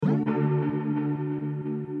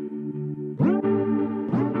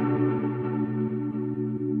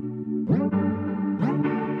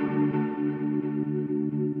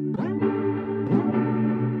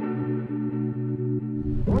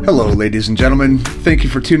Hello, ladies and gentlemen. Thank you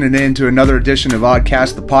for tuning in to another edition of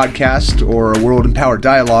Oddcast, the podcast, or World Empowered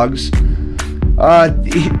Dialogues.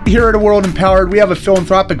 Here at A World Empowered, we have a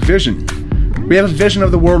philanthropic vision. We have a vision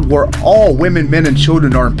of the world where all women, men, and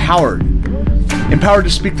children are empowered. Empowered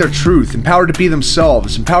to speak their truth, empowered to be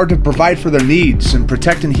themselves, empowered to provide for their needs and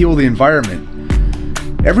protect and heal the environment.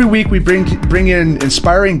 Every week we bring in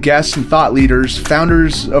inspiring guests and thought leaders,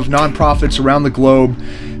 founders of nonprofits around the globe,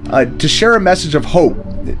 to share a message of hope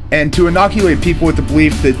and to inoculate people with the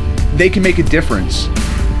belief that they can make a difference,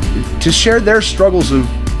 to share their stories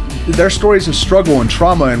of struggle and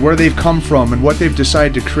trauma and where they've come from and what they've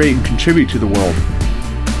decided to create and contribute to the world.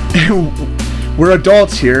 We're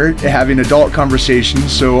adults here having adult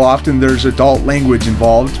conversations, so often there's adult language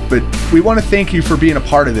involved, but we want to thank you for being a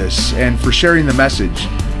part of this and for sharing the message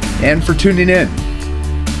and for tuning in.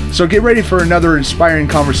 So get ready for another inspiring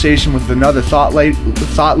conversation with another thought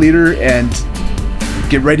leader, and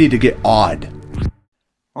get ready to get odd.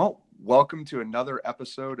 Well, welcome to another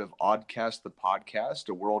episode of Oddcast, the podcast,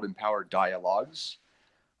 A World Empowered Dialogues.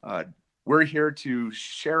 We're here to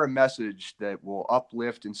share a message that will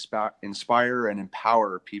uplift, inspire, and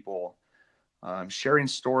empower people, sharing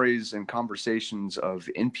stories and conversations of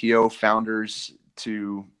NPO founders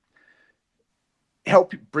to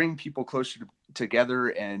help bring people closer together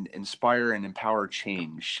and inspire and empower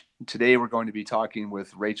change. Today, we're going to be talking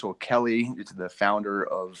with Rachel Kelly, the founder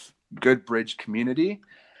of Good Bridge Community.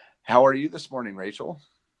 How are you this morning, Rachel?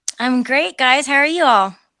 I'm great, guys. How are you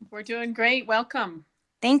all? We're doing great. Welcome.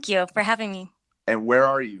 Thank you for having me. And where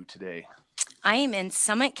are you today? I am in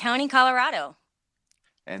Summit County, Colorado.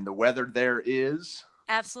 And the weather there is?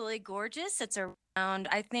 Absolutely gorgeous. It's around,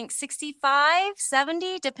 I think, 65,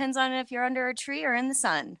 70, depends on if you're under a tree or in the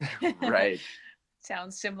sun. Right.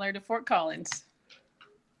 Sounds similar to Fort Collins.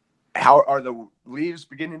 How are the leaves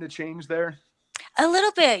beginning to change there? A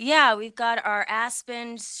little bit, yeah. We've got our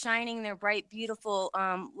aspens shining their bright, beautiful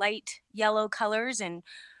light yellow colors and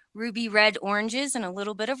ruby red oranges and a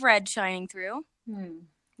little bit of red shining through.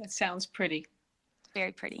 That sounds pretty.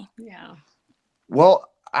 Very pretty. Yeah. Well,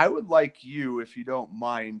 I would like you, if you don't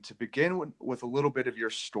mind, to begin with a little bit of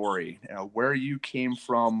your story, where you came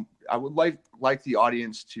from. I would like the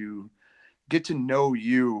audience to get to know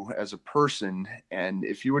you as a person, and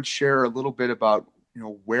if you would share a little bit about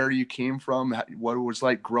where you came from, what it was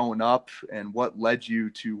like growing up, and what led you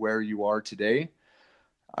to where you are today.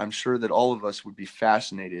 I'm sure that all of us would be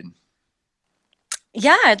fascinated.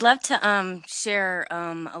 Yeah, I'd love to share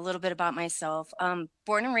a little bit about myself.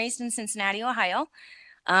 Born and raised in Cincinnati, Ohio.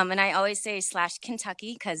 And I always say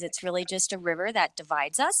 /Kentucky because it's really just a river that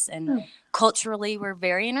divides us. And culturally, we're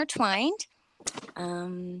very intertwined.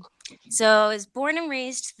 So I was born and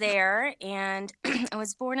raised there. And I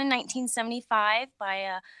was born in 1975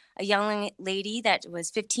 by a young lady that was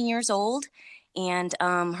 15 years old. And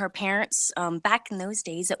her parents, back in those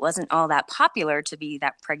days, it wasn't all that popular to be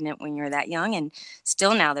that pregnant when you're that young. And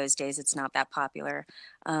still now those days, it's not that popular.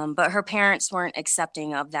 But her parents weren't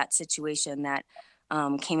accepting of that situation that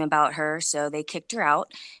came about her. So they kicked her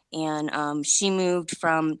out. And she moved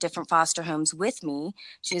from different foster homes with me.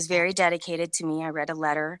 She was very dedicated to me. I read a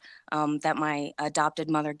letter that my adopted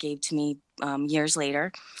mother gave to me years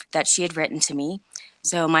later that she had written to me.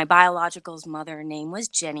 So my biological mother name was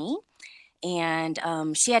Jenny. And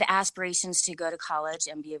she had aspirations to go to college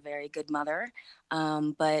and be a very good mother.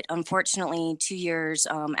 But unfortunately, 2 years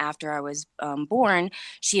after I was born,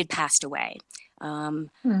 she had passed away.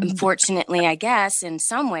 Unfortunately, I guess, in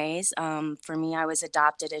some ways, for me, I was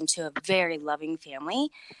adopted into a very loving family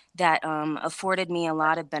that afforded me a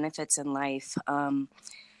lot of benefits in life.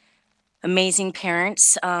 Amazing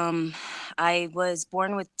parents. I was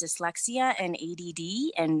born with dyslexia and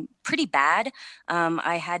ADD and pretty bad.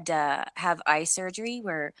 I had to have eye surgery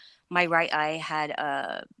where my right eye had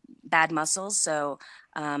bad muscles. So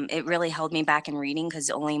it really held me back in reading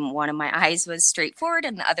because only one of my eyes was straight forward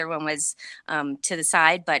and the other one was to the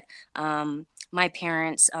side. But my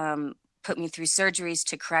parents put me through surgeries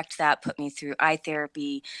to correct that, put me through eye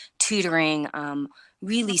therapy, tutoring,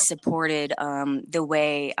 really supported the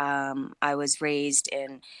way I was raised,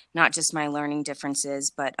 and not just my learning differences,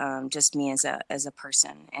 but just me as a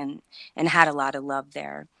person, and had a lot of love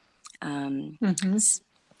there.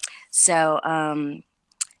 So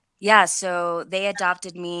so they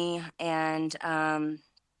adopted me, and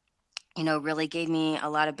really gave me a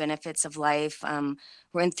lot of benefits of life.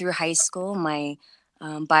 Went through high school. My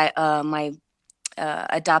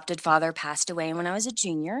adopted father passed away when I was a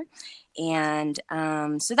junior. And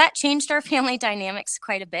so that changed our family dynamics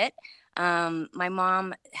quite a bit. My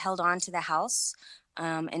mom held on to the house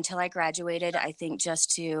until I graduated. I think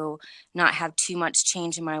just to not have too much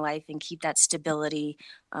change in my life and keep that stability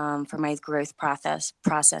for my growth process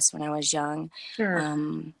when I was young. Sure.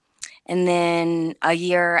 And then a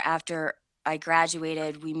year after I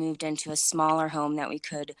graduated, we moved into a smaller home that we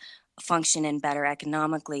could function in better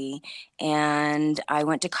economically. And I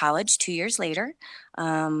went to college 2 years later,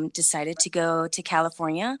 decided to go to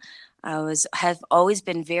California. Have always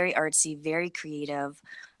been very artsy, very creative.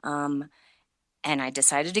 And I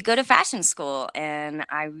decided to go to fashion school, and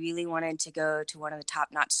I really wanted to go to one of the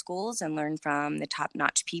top-notch schools and learn from the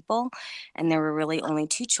top-notch people. And there were really only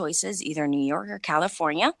two choices, either New York or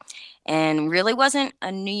California. And really wasn't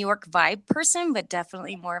a New York vibe person, but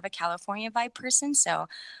definitely more of a California vibe person. So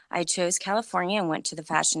I chose California and went to the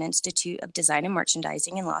Fashion Institute of Design and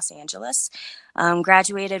Merchandising in Los Angeles.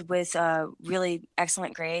 Graduated with really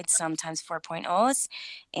excellent grades, sometimes 4.0s,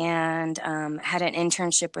 and had an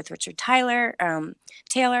internship with Richard Taylor, and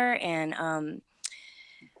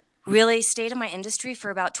really stayed in my industry for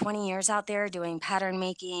about 20 years out there doing pattern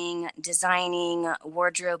making, designing,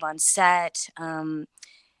 wardrobe on set.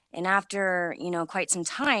 And after, quite some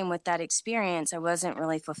time with that experience, I wasn't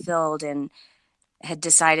really fulfilled and had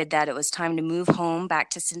decided that it was time to move home back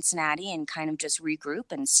to Cincinnati and kind of just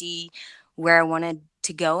regroup and see where I wanted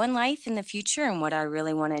to go in life in the future and what I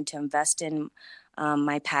really wanted to invest in,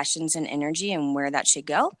 my passions and energy and where that should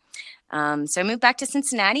go. So I moved back to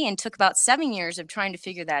Cincinnati and took about 7 years of trying to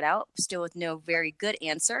figure that out, still with no very good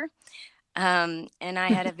answer. And I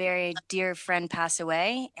had a very dear friend pass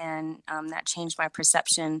away, and that changed my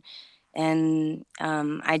perception. And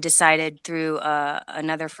I decided through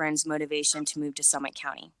another friend's motivation to move to Summit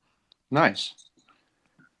County. Nice.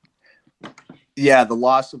 Yeah, the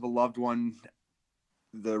loss of a loved one,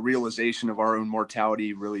 the realization of our own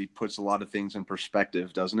mortality really puts a lot of things in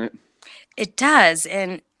perspective, doesn't it? It does.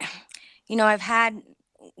 And,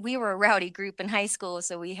 we were a rowdy group in high school,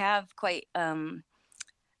 so we have quite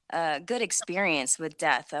a good experience with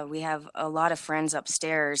death. We have a lot of friends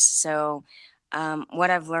upstairs. So what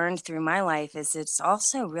I've learned through my life is it's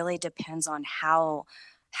also really depends on how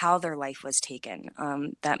their life was taken.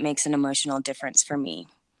 That makes an emotional difference for me.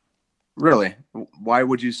 Really? Why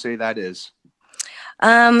would you say that is?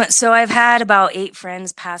 So I've had about 8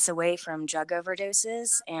 friends pass away from drug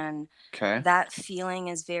overdoses, and that feeling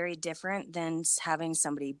is very different than having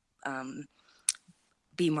somebody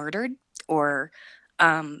be murdered or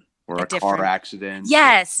a car accident.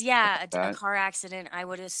 Yes, yeah, a car accident. I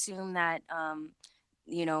would assume that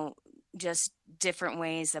just different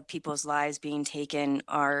ways of people's lives being taken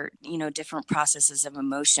are different processes of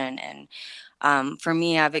emotion. And for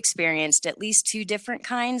me, I've experienced at least 2 different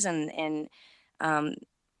kinds, and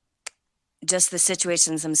just the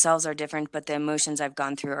situations themselves are different, but the emotions I've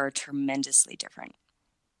gone through are tremendously different.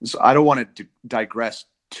 So I don't want to digress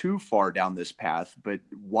too far down this path, but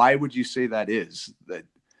why would you say that is? That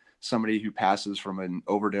somebody who passes from an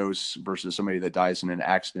overdose versus somebody that dies in an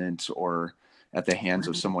accident or at the hands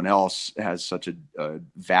of someone else has such a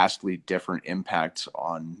vastly different impact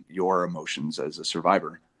on your emotions as a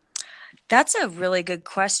survivor? That's a really good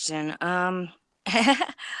question. I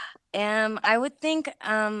would think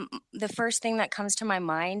the first thing that comes to my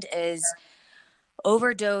mind is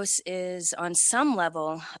overdose is on some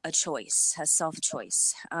level a choice, a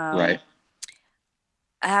self-choice. Right.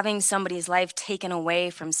 Having somebody's life taken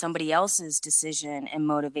away from somebody else's decision and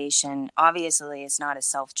motivation, obviously is not a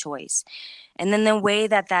self-choice. And then the way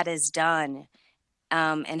that is done,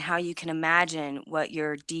 and how you can imagine what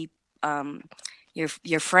your deep,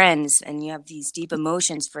 your friends, and you have these deep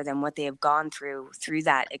emotions for them, what they have gone through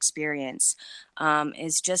that experience,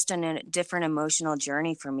 is just a different emotional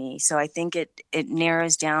journey for me. So I think it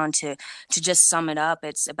narrows down to just sum it up.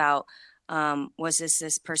 It's about, was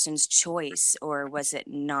this person's choice or was it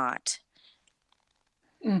not?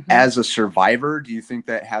 Mm-hmm. As a survivor, do you think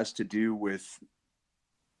that has to do with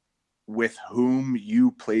whom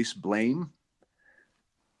you place blame?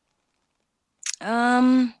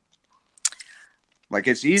 Like,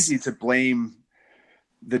 it's easy to blame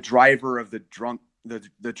the driver of the drunk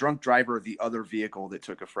driver of the other vehicle that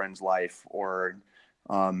took a friend's life, or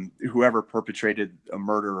whoever perpetrated a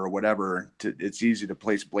murder or whatever. It's easy to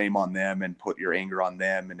place blame on them and put your anger on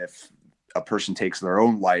them. And if a person takes their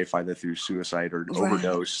own life, either through suicide or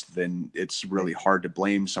overdose, then it's really hard to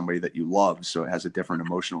blame somebody that you love. So it has a different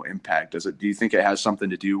emotional impact. Do you think it has something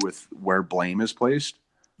to do with where blame is placed?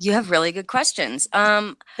 You have really good questions.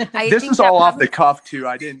 This is all off the cuff too.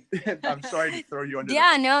 I'm sorry to throw you under.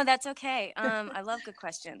 Yeah, no, that's okay. I love good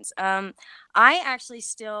questions. I actually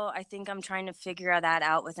I think I'm trying to figure that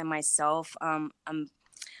out within myself. I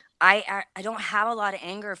don't have a lot of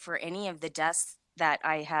anger for any of the deaths that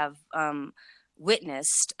I have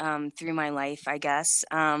witnessed through my life, I guess.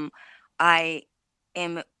 I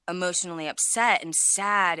am emotionally upset and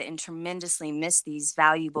sad and tremendously miss these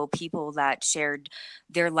valuable people that shared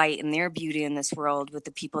their light and their beauty in this world with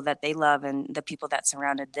the people that they love and the people that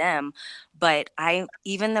surrounded them. But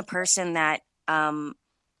even the person that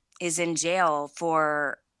is in jail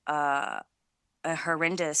for a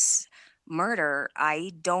horrendous murder,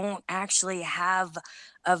 I don't actually have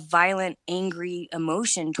a violent, angry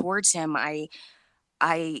emotion towards him. I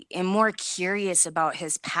am more curious about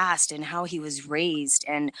his past and how he was raised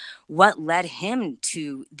and what led him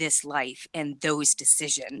to this life and those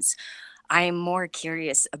decisions. I am more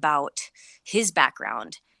curious about his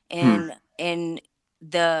background Hmm. and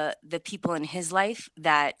the people in his life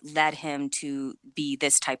that led him to be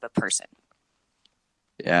this type of person.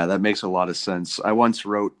 Yeah, that makes a lot of sense. I once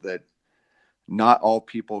wrote that not all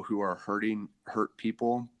people who are hurting hurt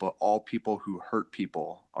people, but all people who hurt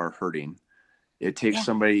people are hurting. It takes Yeah.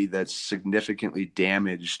 somebody that's significantly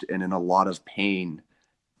damaged and in a lot of pain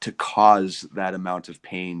to cause that amount of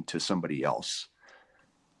pain to somebody else.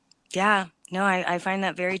 Yeah. No, I find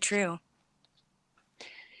that very true.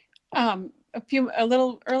 A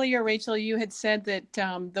little earlier, Rachel, you had said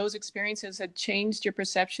that those experiences had changed your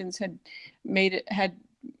perceptions, had made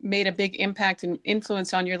a big impact and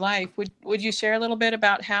influence on your life. Would you share a little bit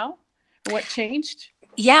about how, what changed?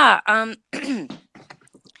 Yeah.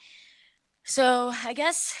 So I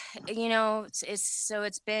guess,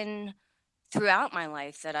 it's been throughout my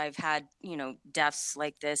life that I've had, deaths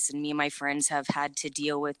like this, and me and my friends have had to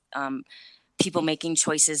deal with people making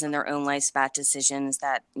choices in their own lives, bad decisions,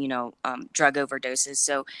 that drug overdoses.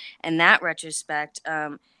 So in that retrospect,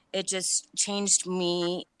 it just changed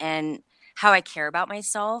me and how I care about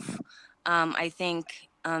myself. I think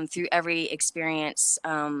through every experience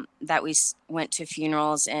that we went to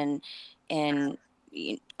funerals and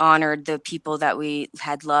honored the people that we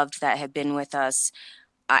had loved that had been with us,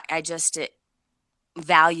 I just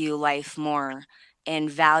value life more and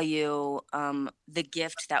value the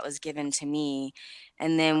gift that was given to me.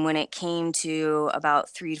 And then when it came to about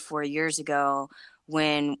 3 to 4 years ago,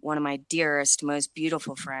 when one of my dearest, most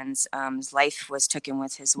beautiful friends, his life was taken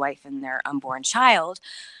with his wife and their unborn child,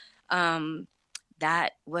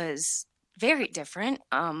 that was very different.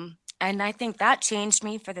 And I think that changed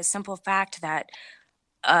me for the simple fact that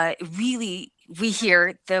really we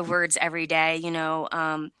hear the words every day,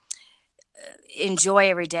 enjoy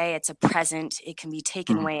every day. It's a present. It can be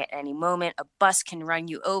taken Hmm. away at any moment. A bus can run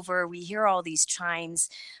you over. We hear all these chimes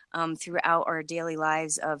throughout our daily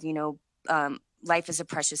lives of, life is a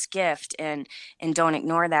precious gift, and don't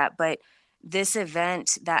ignore that. But this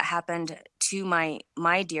event that happened to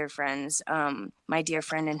my dear friends, my dear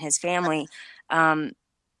friend and his family, um,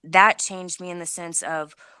 that changed me in the sense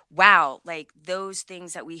of, wow, like those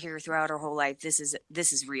things that we hear throughout our whole life, this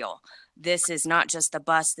is real. This is not just the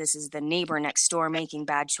bus, this is the neighbor next door making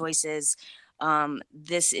bad choices.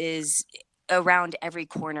 This is around every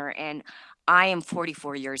corner, and I am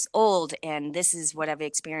 44 years old, and this is what I've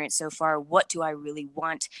experienced so far. What do I really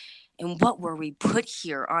want, and what were we put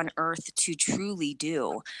here on earth to truly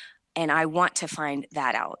do? And I want to find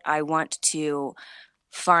that out. I want to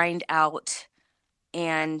find out,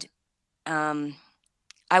 and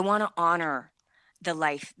I want to honor the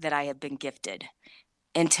life that I have been gifted.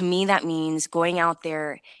 And to me, that means going out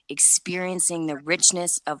there, experiencing the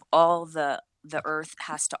richness of all the earth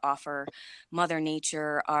has to offer, Mother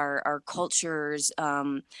Nature, our cultures,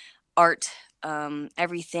 art,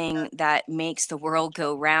 everything that makes the world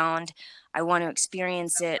go round. I want to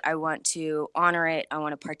experience it. I want to honor it. I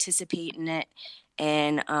want to participate in it,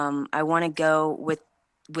 and I want to go with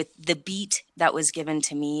the beat that was given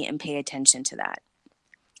to me and pay attention to that.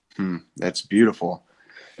 That's beautiful.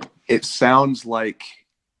 It sounds like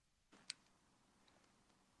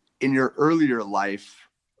in your earlier life,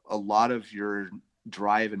 a lot of your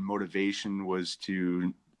drive and motivation was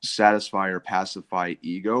to satisfy or pacify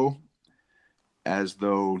ego, as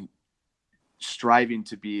though striving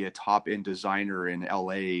to be a top end designer in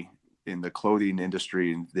LA in the clothing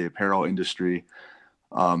industry and the apparel industry,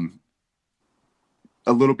 a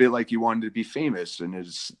little bit like you wanted to be famous. And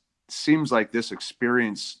it seems like this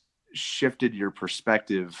experience shifted your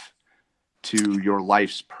perspective to your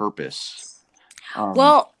life's purpose.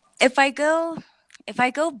 Well, if I go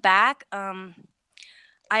back,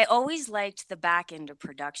 I always liked the back end of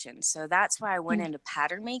production, so that's why I went into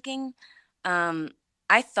pattern making.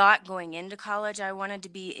 I thought going into college I wanted to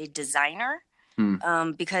be a designer,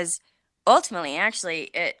 because ultimately,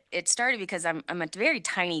 actually, it started because I'm a very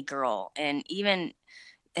tiny girl, and even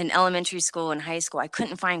in elementary school and high school, I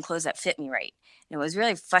couldn't find clothes that fit me right. And it was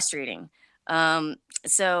really frustrating.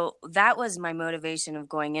 So that was my motivation of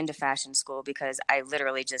going into fashion school, because I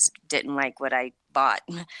literally just didn't like what I bought.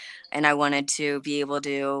 And I wanted to be able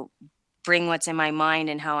to bring what's in my mind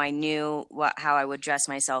and how I knew how I would dress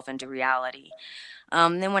myself into reality.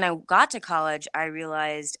 Then when I got to college, I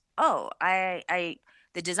realized, oh,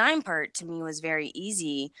 the design part to me was very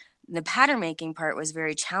easy. The pattern making part was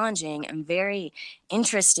very challenging and very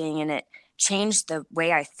interesting, and it changed the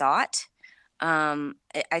way I thought.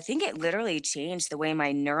 I think it literally changed the way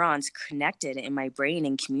my neurons connected in my brain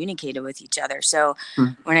and communicated with each other. So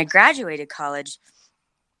when I graduated college,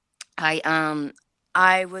 I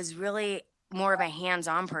was really more of a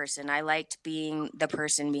hands-on person. I liked being the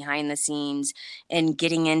person behind the scenes and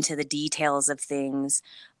getting into the details of things.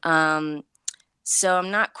 So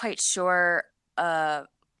I'm not quite sure how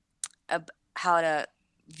to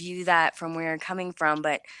view that from where you're coming from,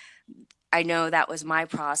 but I know that was my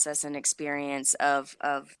process and experience of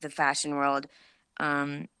the fashion world.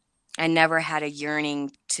 I never had a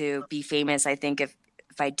yearning to be famous. I think if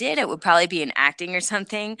I did, it would probably be in acting or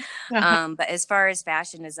something. But as far as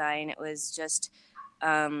fashion design, it was just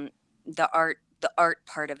the art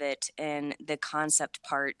part of it, and the concept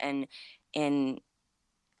part, and in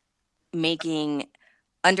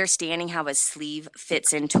understanding how a sleeve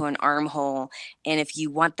fits into an armhole, and if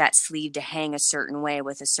you want that sleeve to hang a certain way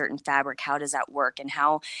with a certain fabric, how does that work, and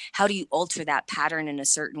how do you alter that pattern in a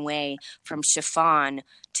certain way from chiffon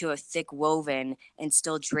to a thick woven and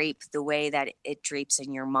still drape the way that it drapes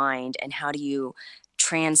in your mind, and how do you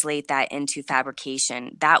translate that into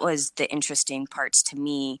fabrication? That was the interesting parts to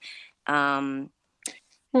me.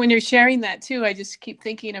 When you're sharing that too, I just keep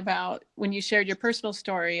thinking about when you shared your personal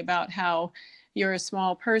story about how you're a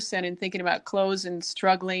small person and thinking about clothes and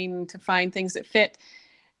struggling to find things that fit.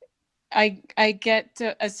 I get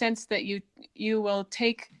a sense that you will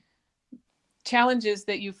take challenges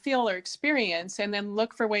that you feel or experience and then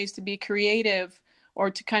look for ways to be creative or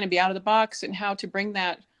to kind of be out of the box, and how to bring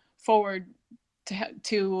that forward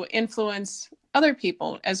to influence other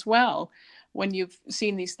people as well when you've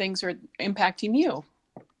seen these things are impacting you.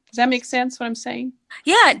 Does that make sense what I'm saying?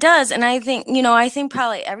 Yeah, it does. And I think, I think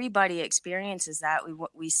probably everybody experiences that.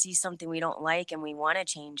 We see something we don't like and we want to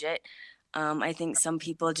change it. I think some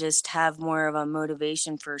people just have more of a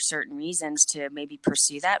motivation for certain reasons to maybe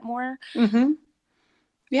pursue that more. Mm-hmm.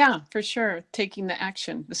 Yeah, for sure. Taking the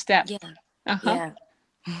action, the step. Yeah. Uh-huh.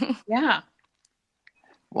 Yeah. Yeah.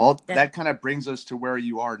 Well, that kind of brings us to where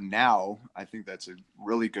you are now. I think that's a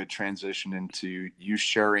really good transition into you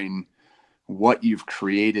sharing what you've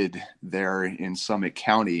created there in Summit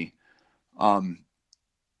County.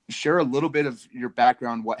 Share a little bit of your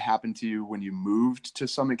background, what happened to you when you moved to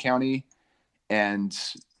Summit County, and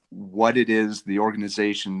what it is, the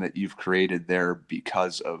organization that you've created there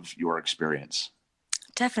because of your experience.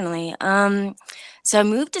 Definitely. So I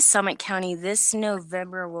moved to Summit County. This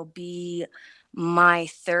November will be my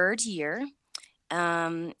 3rd year.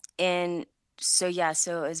 And so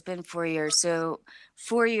it's been 4 years. So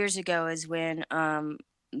 4 years ago is when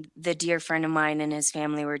the dear friend of mine and his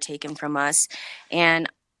family were taken from us. And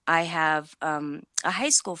I have a high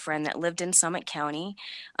school friend that lived in Summit County.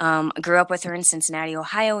 I grew up with her in Cincinnati,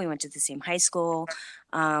 Ohio. We went to the same high school.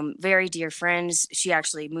 Very dear friends. She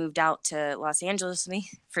actually moved out to Los Angeles with me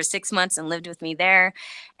for 6 months and lived with me there.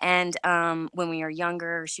 And when we were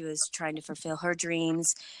younger, she was trying to fulfill her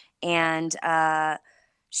dreams. And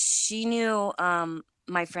she knew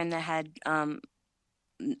my friend that had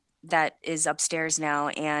that is upstairs now,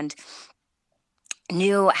 and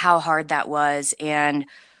knew how hard that was, and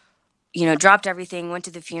dropped everything, went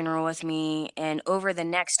to the funeral with me, and over the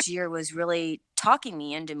next year was really talking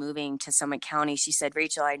me into moving to Summit County. She said,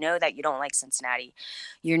 "Rachel, I know that you don't like Cincinnati.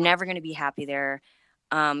 You're never going to be happy there.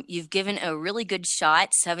 You've given a really good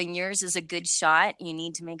shot. 7 years is a good shot. You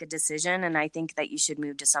need to make a decision, and I think that you should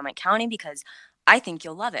move to Summit County because I think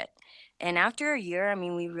you'll love it." And after a year,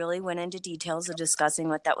 we really went into details of discussing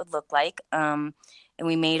what that would look like. And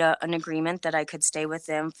we made an agreement that I could stay with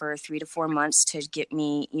them for 3 to 4 months to get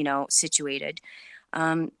me, situated.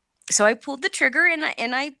 So I pulled the trigger and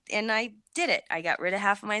I did it. I got rid of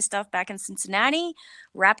half of my stuff back in Cincinnati,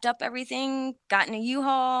 wrapped up everything, got in a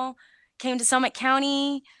U-Haul, came to Summit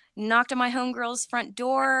County, knocked on my homegirl's front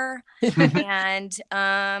door, and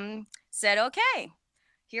said, "Okay,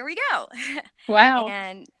 here we go." Wow.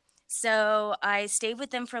 And so I stayed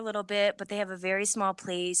with them for a little bit, but they have a very small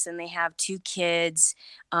place and they have 2 kids.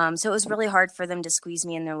 So it was really hard for them to squeeze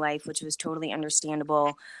me in their life, which was totally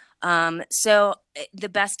understandable. So the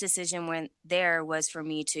best decision was for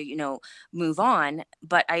me to, move on,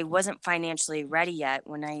 but I wasn't financially ready yet.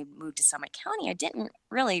 When I moved to Summit County, I didn't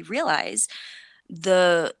really realize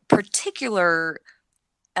the particular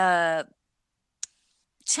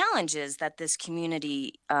challenges that this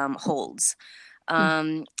community holds.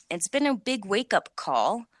 It's been a big wake-up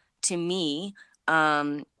call to me,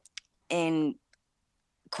 and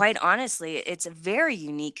quite honestly, it's a very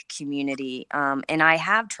unique community, and I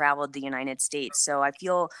have traveled the United States, so I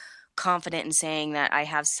feel confident in saying that I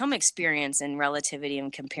have some experience in relativity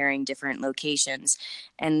and comparing different locations.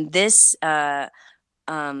 And this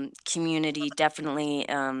community definitely,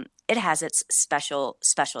 it has its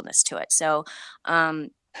specialness to it. So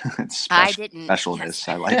I didn't. Specialness. Yes.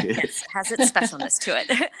 I like it. Yes, has its specialness to it.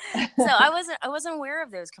 So I wasn't aware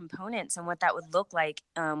of those components and what that would look like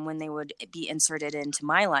when they would be inserted into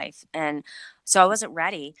my life, and so I wasn't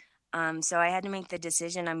ready. So I had to make the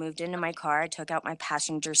decision. I moved into my car. I took out my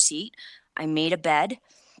passenger seat. I made a bed.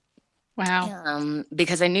 Wow.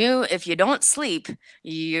 Because I knew if you don't sleep,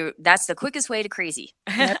 that's the quickest way to crazy.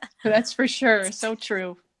 That's for sure. So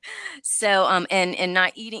true. So, and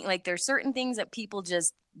not eating, like there's certain things that people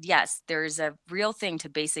just, yes, there's a real thing to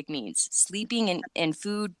basic needs. Sleeping and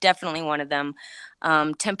food, definitely one of them.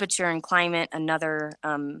 Temperature and climate, another,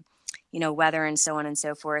 weather and so on and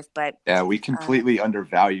so forth. But yeah, we completely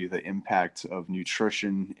undervalue the impact of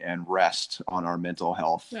nutrition and rest on our mental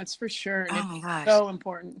health. That's for sure. Oh my gosh. So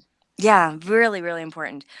important. Yeah, really, really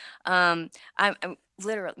important. I'm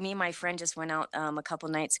literally, me and my friend just went out a couple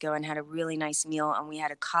nights ago and had a really nice meal, and we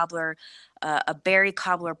had a berry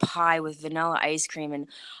cobbler pie with vanilla ice cream, and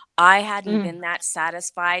I hadn't been that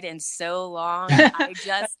satisfied in so long.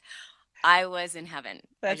 I was in heaven.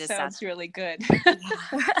 That sounds really good.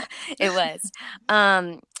 It was.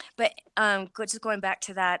 But just going back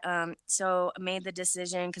to that, so I made the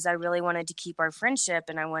decision because I really wanted to keep our friendship,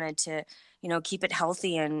 and I wanted to, keep it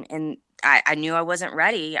healthy, and I knew I wasn't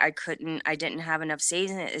ready. I didn't have enough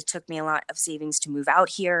savings. It took me a lot of savings to move out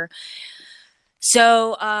here.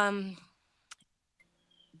 So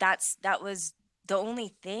that was the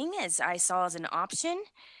only thing as I saw as an option.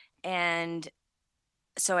 And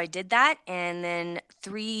so I did that. And then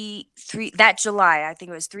that July, I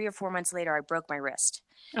think it was 3 or 4 months later, I broke my wrist.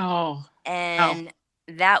 Oh. And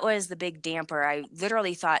that was the big damper. I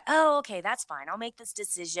literally thought, oh, okay, that's fine. I'll make this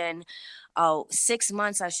decision. 6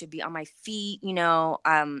 months, I should be on my feet,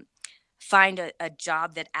 find a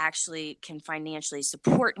job that actually can financially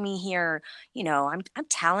support me here. I'm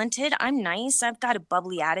talented. I'm nice. I've got a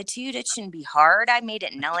bubbly attitude. It shouldn't be hard. I made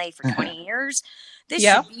it in LA for 20 years. This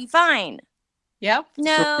should be fine. Yep.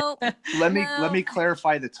 No. So let me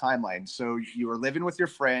clarify the timeline. So you were living with your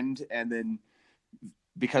friend, and then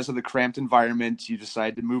because of the cramped environment, you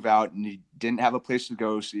decided to move out, and you didn't have a place to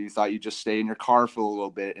go. So you thought you'd just stay in your car for a little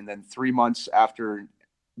bit. And then 3 months after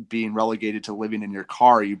being relegated to living in your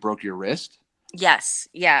car, you broke your wrist? Yes.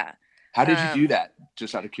 Yeah. How did you do that?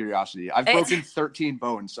 Just out of curiosity. I've broken 13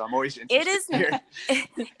 bones, so I'm always interested.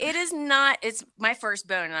 It is not. It's my first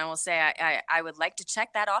bone, and I will say I would like to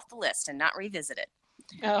check that off the list and not revisit it.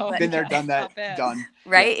 Oh, been there, done that, done.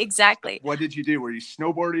 Right, yeah. Exactly. What did you do? Were you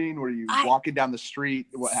snowboarding? Were you walking down the street?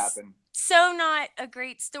 What happened? So not a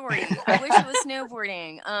great story. I wish it was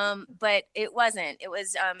snowboarding, but it wasn't. It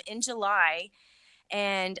was in July.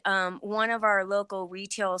 And one of our local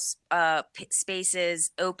retail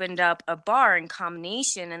spaces opened up a bar in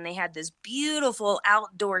combination, and they had this beautiful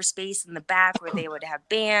outdoor space in the back where they would have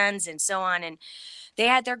bands and so on. And they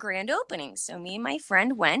had their grand opening. So me and my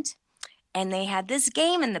friend went, and they had this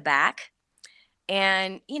game in the back.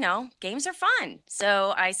 And, games are fun.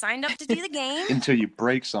 So I signed up to do the game. Until you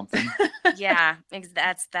break something. Yeah,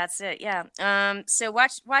 that's it. Yeah. So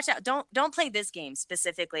watch out. Don't play this game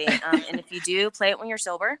specifically. And if you do, play it when you're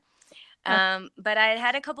sober. But I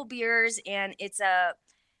had a couple beers, and it's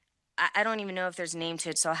I don't even know if there's a name to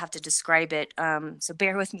it, so I'll have to describe it. So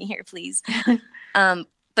bear with me here, please.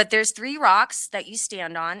 But there's 3 rocks that you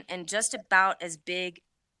stand on, and just about as big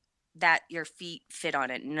that your feet fit on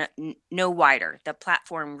it, no wider. The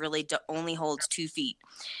platform really only holds 2 feet.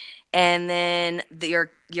 And then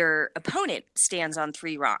your opponent stands on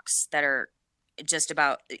 3 rocks that are just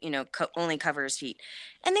about, only cover his feet.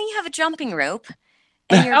 And then you have a jumping rope,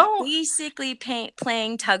 and you're basically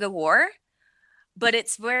playing tug of war, but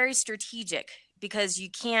it's very strategic because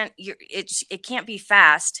it can't be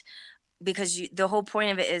fast, because the whole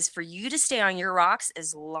point of it is for you to stay on your rocks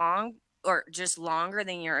as long or just longer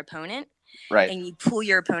than your opponent. Right. And you pull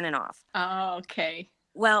your opponent off. Oh, okay.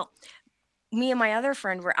 Well, me and my other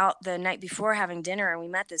friend were out the night before having dinner, and we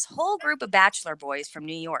met this whole group of bachelor boys from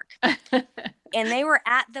New York. And they were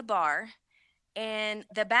at the bar, and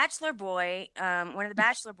the bachelor boy, one of the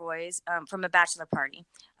bachelor boys from a bachelor party,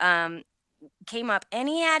 came up, and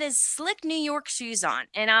he had his slick New York shoes on,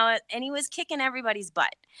 and he was kicking everybody's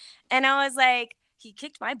butt. And I was like, he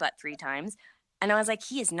kicked my butt 3 times, and I was like,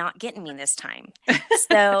 he is not getting me this time.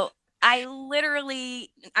 So I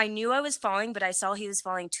knew I was falling, but I saw he was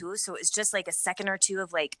falling too. So it was just like a second or two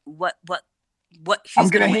of like, who's I'm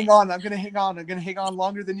gonna win? hang on. I'm gonna hang on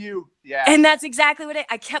longer than you. Yeah. And that's exactly what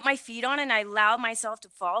I kept my feet on, and I allowed myself to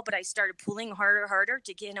fall, but I started pulling harder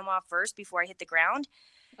to get him off first before I hit the ground.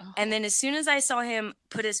 Oh. And then as soon as I saw him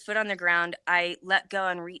put his foot on the ground, I let go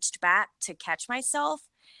and reached back to catch myself.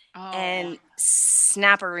 And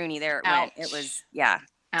snap-a-rooney, there it went. It was, yeah.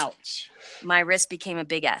 Ouch. My wrist became a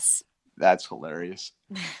big S. That's hilarious.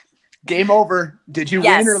 Game over. Did you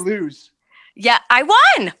win or lose? Yeah, I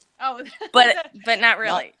won. Oh, but not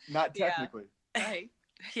really. Not technically. Yeah. Right.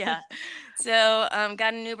 Yeah. So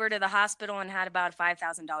got an Uber to the hospital and had about a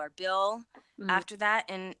 $5,000 bill after that.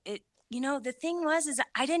 And it, the thing was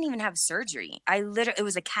I didn't even have surgery. It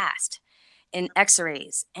was a cast and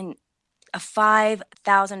x-rays and a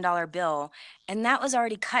 $5,000 bill. And that was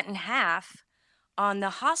already cut in half on the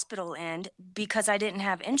hospital end because I didn't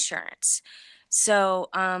have insurance. So,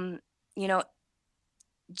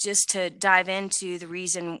 just to dive into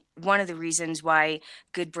one of the reasons why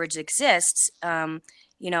Goodbridge exists, healthcare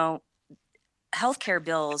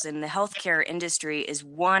bills in the healthcare industry is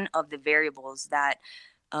one of the variables that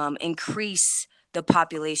increase the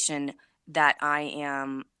population that I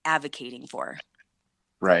am advocating for.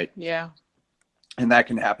 Right. Yeah. And that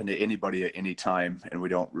can happen to anybody at any time. And we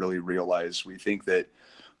don't really realize, we think that,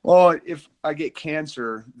 well, if I get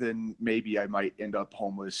cancer, then maybe I might end up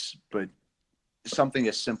homeless. But something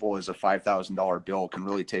as simple as a $5,000 bill can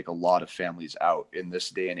really take a lot of families out in this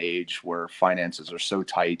day and age where finances are so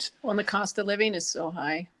tight. Well, and the cost of living is so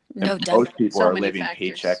high. And most people are living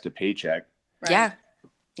paycheck to paycheck. Right?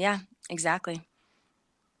 Yeah, exactly.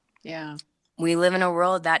 Yeah. We live in a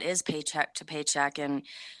world that is paycheck to paycheck. And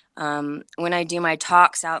when I do my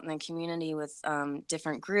talks out in the community with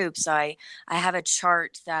different groups, I have a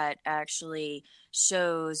chart that actually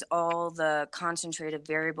shows all the concentrated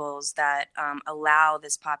variables that allow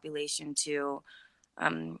this population to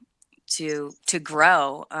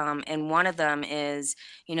grow. And one of them is,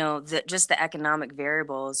 just the economic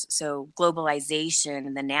variables. So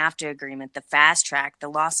globalization, the NAFTA agreement, the fast track, the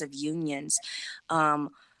loss of unions,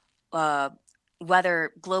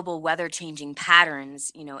 global weather changing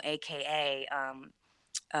patterns, AKA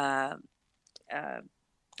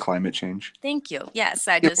climate change. Thank you. Yes,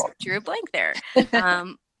 I just drew a blank there.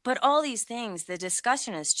 But all these things, the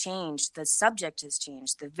discussion has changed, the subject has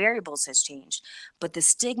changed, the variables has changed, but the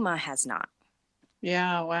stigma has not.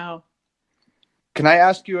 Yeah, wow. Can I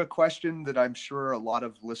ask you a question that I'm sure a lot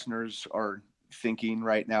of listeners are thinking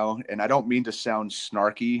right now? And I don't mean to sound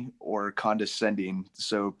snarky or condescending,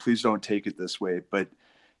 so please don't take it this way, but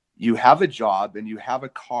you have a job and you have a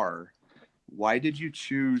car. Why did you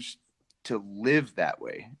choose to live that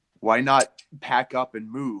way? Why not pack up and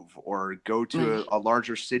move or go to a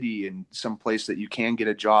larger city in some place that you can get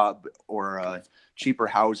a job or cheaper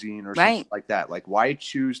housing or something like that? Like, why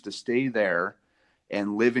choose to stay there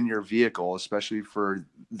and live in your vehicle, especially for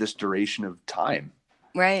this duration of time?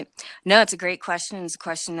 Right. No, it's a great question. It's a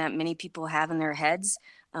question that many people have in their heads.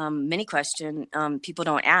 Many question people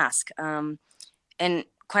don't ask. And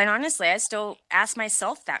quite honestly, I still ask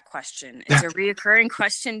myself that question. It's a reoccurring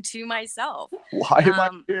question to myself. Why am I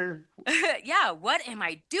here? Yeah, what am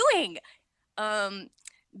I doing?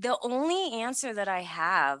 The only answer that I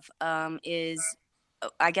have is,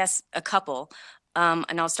 I guess, a couple.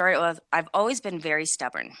 And I'll start with, I've always been very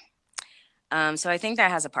stubborn. So I think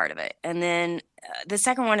that has a part of it. And then the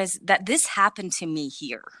second one is that this happened to me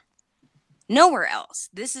here. Nowhere else.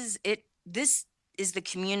 This is the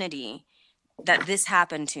community that this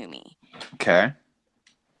happened to me. Okay.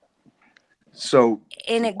 So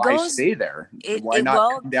and it why goes, stay there? Why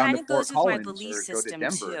not come down to Fort Collins with my belief or system go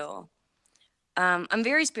to Denver? too. I'm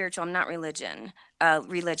very spiritual. I'm not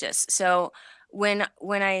religious. So when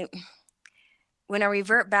I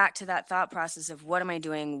revert back to that thought process of what am I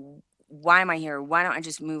doing? Why am I here? Why don't I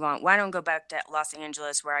just move on? Why don't I go back to Los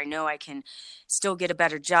Angeles where I know I can still get a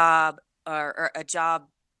better job or a job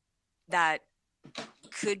that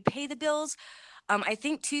could pay the bills? I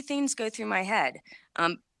think two things go through my head.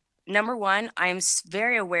 Number one, I'm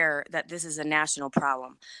very aware that this is a national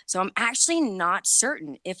problem. So I'm actually not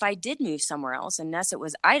certain if I did move somewhere else, unless it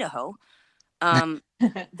was Idaho,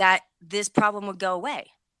 that this problem would go away.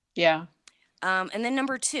 Yeah. And then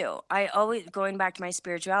number two, going back to my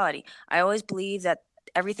spirituality, I always believe that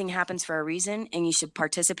everything happens for a reason and you should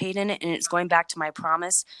participate in it. And it's going back to my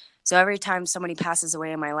promise So every time somebody passes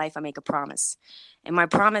away in my life, I make a promise. And my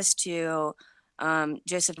promise to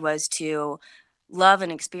Joseph was to love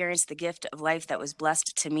and experience the gift of life that was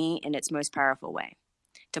blessed to me in its most powerful way,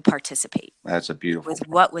 to participate That's a beautiful with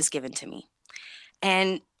what was given to me.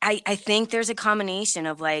 And I think there's a combination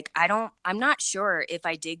of like, I'm not sure if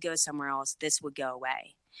I did go somewhere else, this would go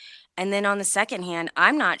away. And then on the second hand,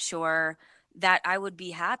 I'm not sure that I would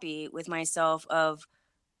be happy with myself of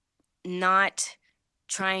not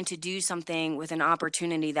trying to do something with an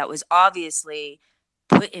opportunity that was obviously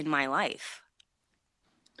put in my life.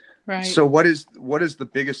 Right. So what is the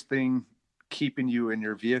biggest thing keeping you in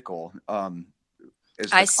your vehicle?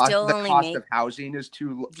 Is I the still cost, only the cost make, of housing is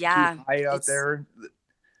too yeah, high out there?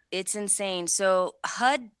 it's insane. So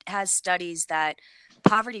HUD has studies that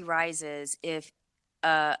poverty rises if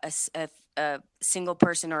a single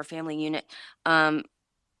person or a family unit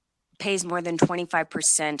pays more than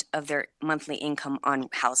 25% of their monthly income on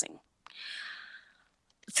housing.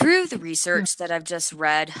 Through the research that I've just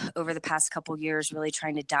read over the past couple of years, really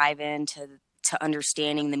trying to dive into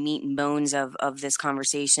understanding the meat and bones of this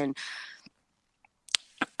conversation,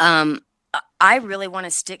 I really want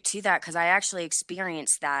to stick to that because I actually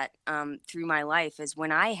experienced that through my life. Is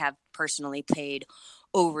when I have personally paid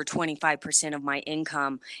over 25% of my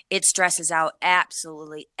income, it stresses out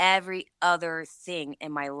absolutely every other thing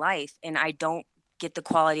in my life, and I don't get the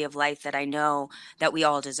quality of life that I know that we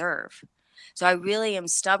all deserve. So I really am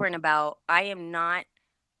stubborn about, I am not,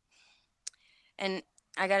 and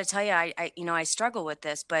I got to tell you, I struggle with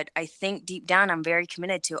this, but I think deep down I'm very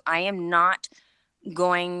committed to, I am not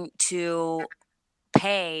going to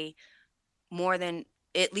pay more than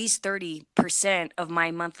at least 30% of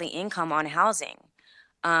my monthly income on housing.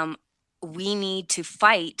 We need to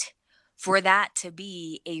fight for that to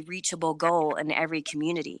be a reachable goal in every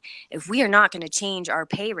community. If we are not going to change our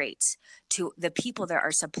pay rates to the people that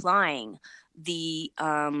are supplying the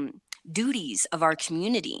duties of our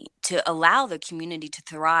community to allow the community to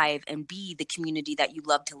thrive and be the community that you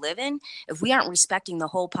love to live in, if we aren't respecting the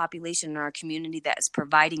whole population in our community that is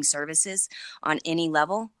providing services on any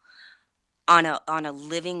level, on a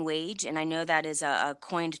living wage, and I know that is a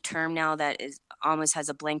coined term now that is almost has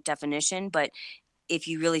a blank definition, but if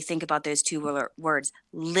you really think about those two words,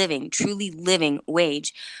 living, truly living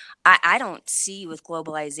wage, I don't see with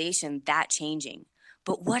globalization that changing.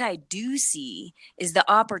 But what I do see is the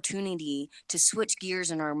opportunity to switch gears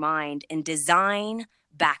in our mind and design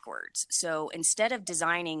backwards. So instead of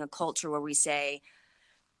designing a culture where we say,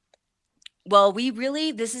 well,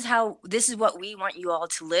 this is what we want you all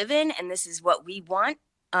to live in, and this is what we want,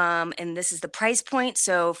 and this is the price point,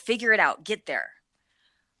 so figure it out, get there.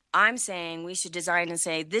 I'm saying we should design and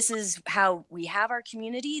say, this is how we have our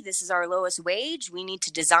community, this is our lowest wage, we need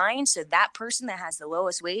to design so that person that has the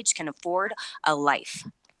lowest wage can afford a life.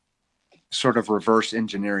 Sort of reverse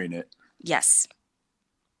engineering it. Yes.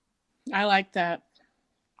 I like that.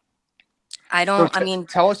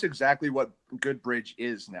 Tell us exactly what Goodbridge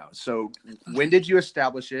is now. So when did you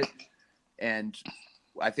establish it? And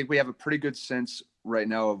I think we have a pretty good sense right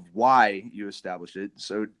now of why you established it.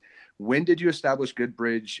 So when did you establish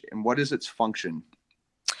Goodbridge and what is its function?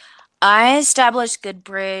 I established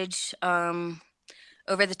Goodbridge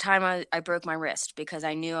over the time I broke my wrist because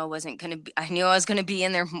I knew I was going to be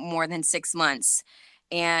in there more than 6 months.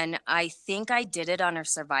 And I think I did it on a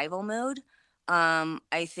survival mode.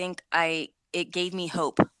 I think it gave me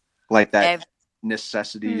hope. Like that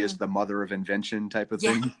necessity is the mother of invention type of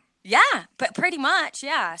thing? Yeah, but pretty much.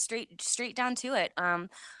 Yeah. Straight down to it.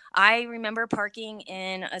 I remember parking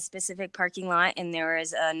in a specific parking lot, and there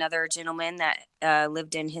was another gentleman that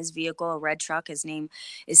lived in his vehicle, a red truck. His name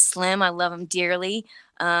is Slim. I love him dearly.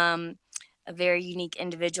 A very unique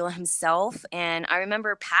individual himself. And I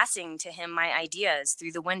remember passing to him my ideas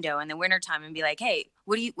through the window in the wintertime and be like, hey,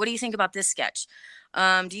 what do you think about this sketch?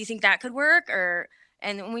 Do you think that could work?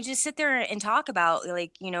 And we just sit there and talk about,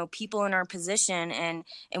 like, people in our position and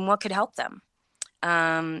what could help them.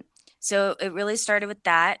 So it really started with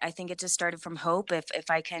that. I think it just started from hope. If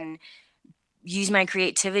I can use my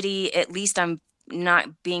creativity, at least I'm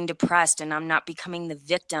not being depressed and I'm not becoming the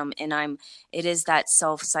victim. And it is that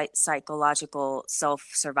psychological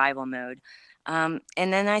self-survival mode. And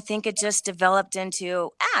then I think it just developed into,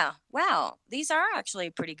 wow, these are actually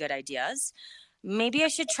pretty good ideas. Maybe I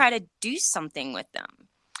should try to do something with them.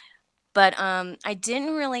 But I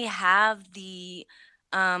didn't really have the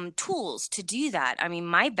tools to do that. I mean,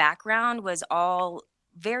 my background was all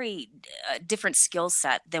very different skill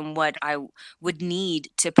set than what I would need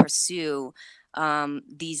to pursue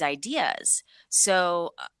these ideas.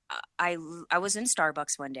 So I was in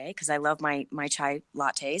Starbucks one day because I love my chai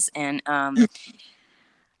lattes, and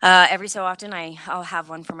Every so often, I'll have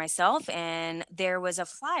one for myself. And there was a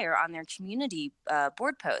flyer on their community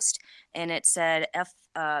board post, and it said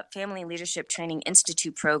Family Leadership Training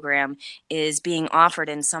Institute program is being offered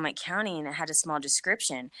in Summit County, and it had a small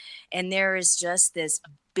description. And there is just this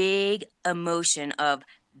big emotion of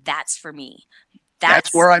that's for me.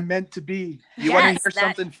 That's where I'm meant to be. You want to hear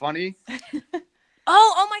something funny?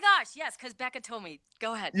 Oh my gosh, yes, because Becca told me.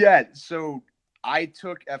 Go ahead. Yeah, so I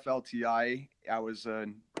took FLTI. I was a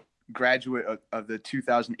graduate of the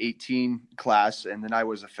 2018 class, and then I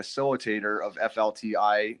was a facilitator of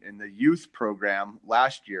FLTI in the youth program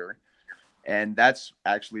last year. And that's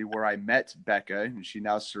actually where I met Becca, and she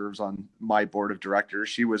now serves on my board of directors.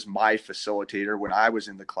 She was my facilitator when I was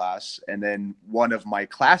in the class. And then one of my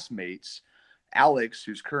classmates, Alex,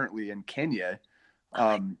 who's currently in Kenya,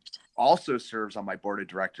 also serves on my board of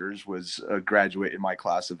directors, was a graduate in my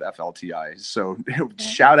class of FLTI. So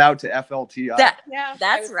shout out to FLTI.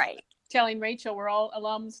 That's right. Telling Rachel we're all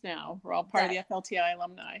alums now. We're all part of the FLTI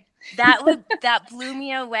alumni. That blew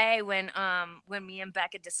me away when me and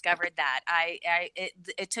Becca discovered that.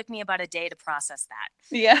 It took me about a day to process that.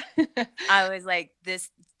 Yeah. I was like,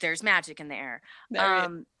 there's magic in the air.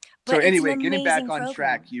 So anyway, getting back on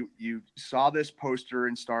track, you saw this poster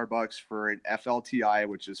in Starbucks for an FLTI,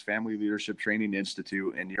 which is Family Leadership Training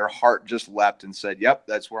Institute, and your heart just leapt and said, yep,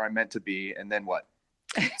 that's where I'm meant to be. And then what?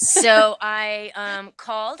 So I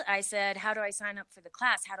called. I said, how do I sign up for the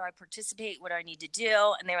class? How do I participate? What do I need to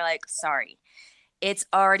do? And they were like, sorry, it's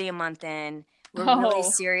already a month in. We're really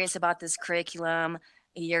serious about this curriculum.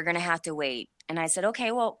 You're going to have to wait. And I said,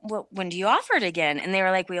 okay, well, when do you offer it again? And they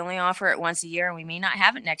were like, we only offer it once a year and we may not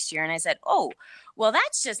have it next year. And I said, oh, well,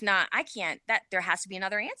 that's just not, I can't, there has to be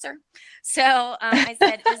another answer. So I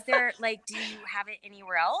said, is there do you have it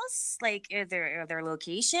anywhere else? Like, are there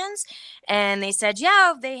locations? And they said,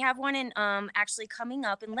 yeah, they have one in actually coming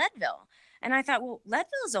up in Leadville. And I thought, well,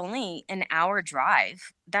 Leadville is only an hour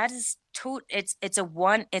drive. That is it's a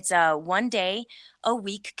 1 day a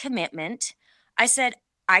week commitment. I said,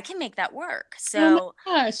 I can make that work. So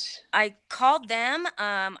I called them.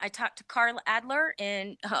 I talked to Carla Adler,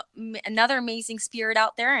 and another amazing spirit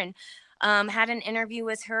out there, and had an interview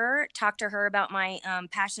with her, talked to her about my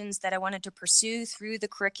passions that I wanted to pursue through the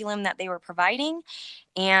curriculum that they were providing.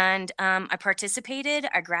 And I participated,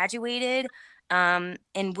 I graduated. And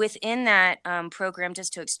within that program,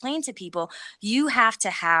 just to explain to people, you have to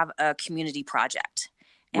have a community project.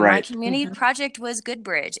 And my community project was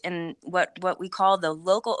Goodbridge, and what we call the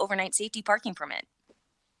local overnight safety parking permit.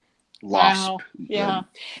 Wow. Yeah.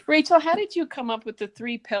 Rachel, how did you come up with the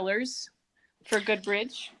 3 pillars for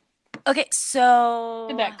Goodbridge? Okay, so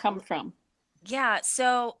where did that come from? Yeah,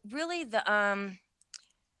 so really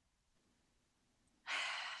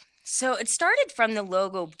so it started from the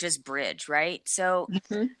logo, just bridge, right? So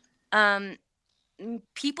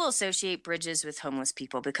people associate bridges with homeless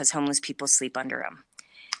people because homeless people sleep under them.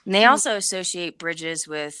 And they also associate bridges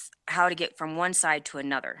with how to get from one side to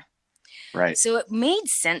another. Right. So it made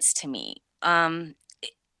sense to me.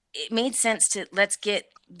 It made sense to let's get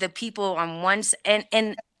the people on one side.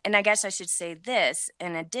 And I guess I should say this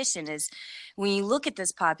in addition is when you look at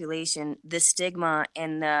this population, the stigma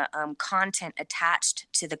and the content attached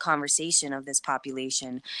to the conversation of this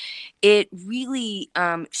population, it really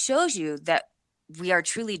shows you that we are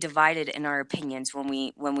truly divided in our opinions when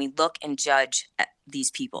we look and judge at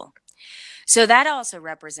these people. So that also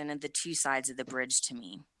represented the 2 sides of the bridge to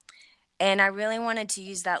me. And I really wanted to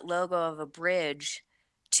use that logo of a bridge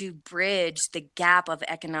to bridge the gap of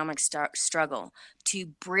economic struggle, to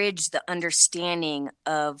bridge the understanding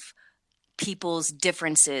of people's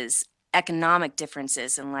differences, economic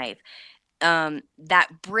differences in life.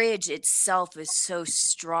 That bridge itself is so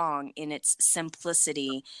strong in its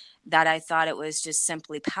simplicity that I thought it was just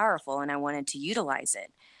simply powerful, and I wanted to utilize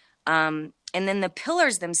it. And then the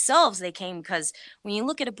pillars themselves, they came because when you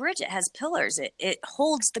look at a bridge, it has pillars. It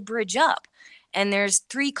holds the bridge up. And there's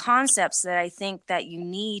 3 concepts that I think that you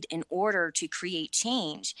need in order to create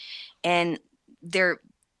change. And they're,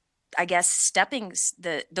 I guess,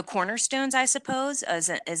 the cornerstones, I suppose,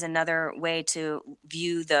 is another way to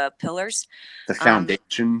view the pillars. The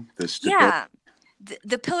foundation, the stability. Yeah.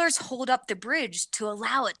 The pillars hold up the bridge to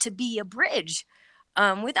allow it to be a bridge.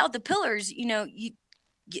 Without the pillars,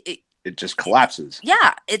 it just collapses.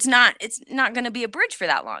 Yeah, it's not going to be a bridge for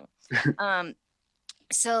that long.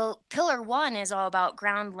 So pillar 1 is all about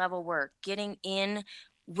ground level work, getting in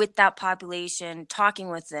with that population, talking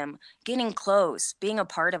with them, getting close, being a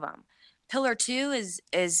part of them. Pillar two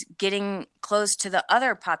is getting close to the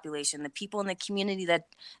other population, the people in the community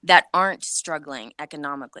that aren't struggling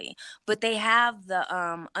economically, but they have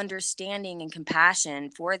the understanding and compassion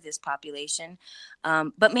for this population,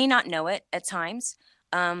 but may not know it at times.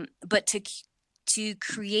 But to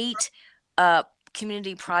create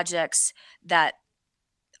community projects that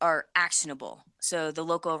are actionable. So the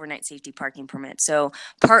local overnight safety parking permit. So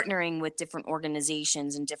partnering with different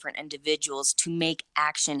organizations and different individuals to make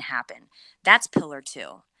action happen. That's pillar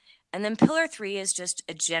two. And then pillar three is just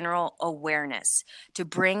a general awareness, to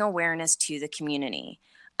bring awareness to the community.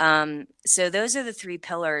 So those are the three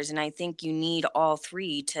pillars, and I think you need all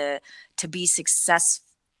three to be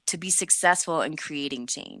successful in creating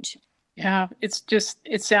change. Yeah,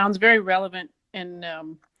 it sounds very relevant and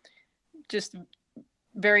just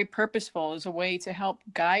very purposeful as a way to help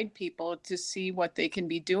guide people to see what they can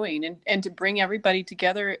be doing, and to bring everybody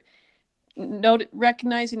together,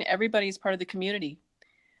 recognizing everybody is part of the community.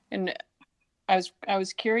 And I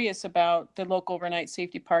was curious about the local overnight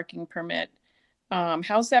safety parking permit.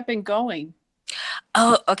 How's that been going?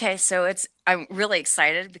 Oh, okay. So I'm really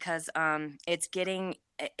excited because it's getting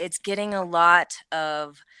a lot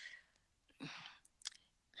of.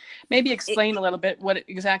 Maybe explain a little bit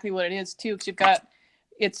exactly what it is too, because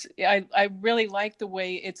I really like the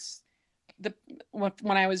way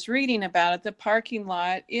when I was reading about it, the parking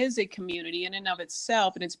lot is a community in and of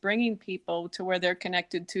itself, and it's bringing people to where they're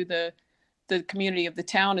connected to the community of the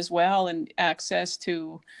town as well, and access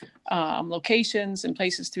to locations and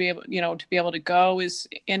places to be able to go is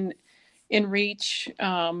in reach.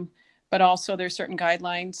 But also there's certain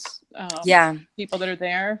guidelines, people that are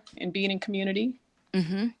there and being in community.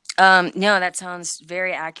 Mm-hmm. No, that sounds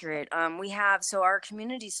very accurate. We have, so our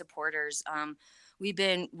community supporters, we've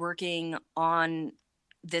been working on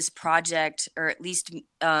this project, or at least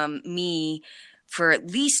me, for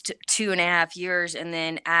at least 2.5 years. And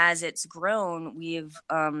then as it's grown, we've,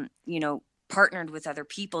 partnered with other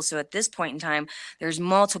people. So at this point in time, there's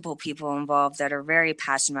multiple people involved that are very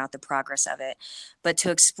passionate about the progress of it. But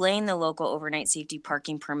to explain the local overnight safety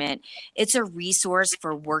parking permit, it's a resource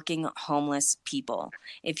for working homeless people.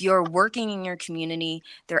 If you're working in your community,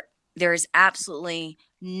 there is absolutely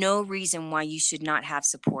no reason why you should not have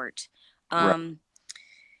support. Right.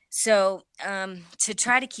 So to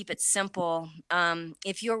try to keep it simple,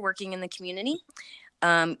 if you're working in the community,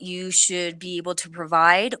 you should be able to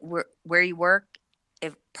provide where you work,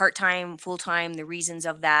 if part-time, full-time, the reasons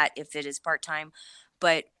of that, if it is part-time.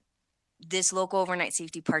 But this local overnight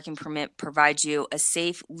safety parking permit provides you a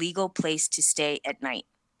safe, legal place to stay at night.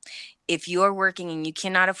 If you're working and you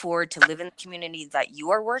cannot afford to live in the community that you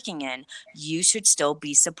are working in, you should still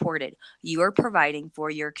be supported. You are providing for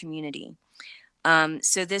your community.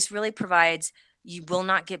 So this really provides, you will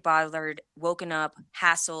not get bothered, woken up,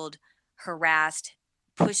 hassled, harassed,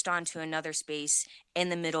 pushed onto another space in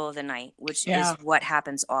the middle of the night, which is what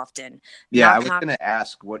happens often. Yeah, I was going to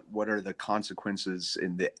ask what are the consequences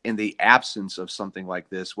in the absence of something like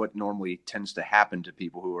this? What normally tends to happen to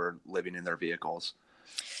people who are living in their vehicles?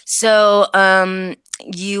 So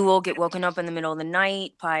you will get woken up in the middle of the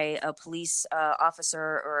night by a police officer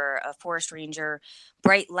or a forest ranger.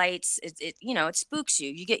 Bright lights, it spooks you.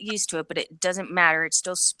 You get used to it, but it doesn't matter. It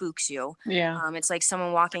still spooks you. Yeah. It's like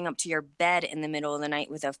someone walking up to your bed in the middle of the night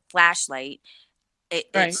with a flashlight.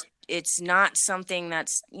 It's not something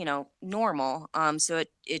that's normal. So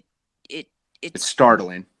it's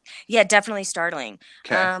startling. Yeah, definitely startling.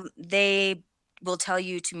 Okay. They will tell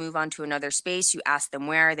you to move on to another space. You ask them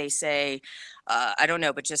where, they say, I don't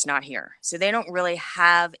know, but just not here. So they don't really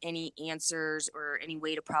have any answers or any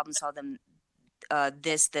way to problem solve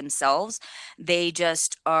this themselves. They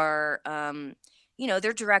just are,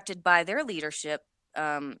 they're directed by their leadership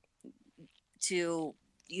to,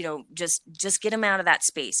 just get them out of that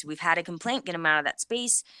space. We've had a complaint, get them out of that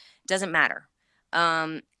space. Doesn't matter.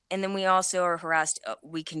 And then we also are harassed.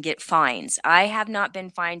 We can get fines. I have not been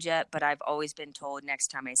fined yet, but I've always been told next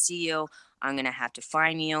time I see you, I'm going to have to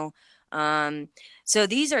fine you. So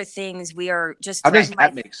these are things we are just. How does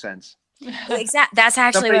that make sense? Exactly. That's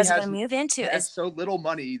actually what I was going to move into. Has so little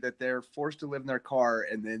money that they're forced to live in their car,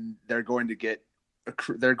 and then they're going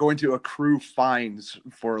to accrue fines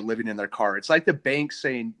for living in their car. It's like the bank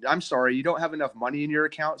saying, "I'm sorry, you don't have enough money in your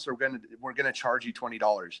account, so we're gonna charge you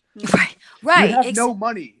 $20." Right. You have no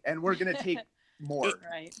money, and we're gonna take more.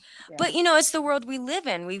 Right. Yeah. But it's the world we live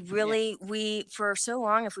in. We really we for so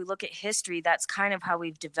long, if we look at history, that's kind of how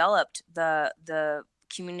we've developed the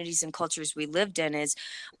communities and cultures we lived in. Is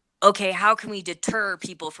okay. How can we deter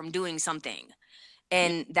people from doing something?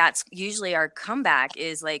 And that's usually our comeback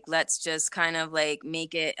is like, let's just kind of like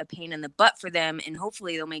make it a pain in the butt for them, and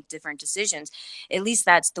hopefully they'll make different decisions. At least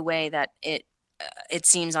that's the way that it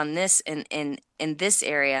seems on this in this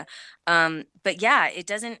area. But yeah, it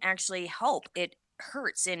doesn't actually help. It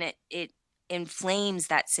hurts, and it inflames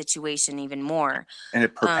that situation even more. And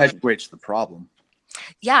it perpetuates the problem.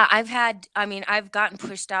 Yeah, I've gotten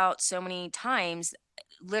pushed out so many times.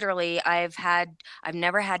 Literally, I've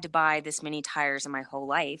never had to buy this many tires in my whole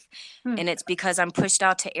life. And it's because I'm pushed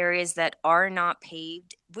out to areas that are not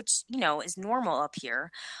paved, which, is normal up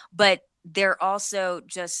here, but they're also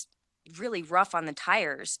just really rough on the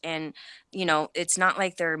tires. And, it's not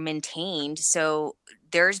like they're maintained. So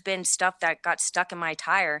there's been stuff that got stuck in my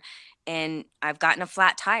tire, and I've gotten a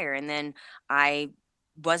flat tire, and then I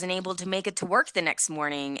wasn't able to make it to work the next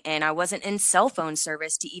morning, and I wasn't in cell phone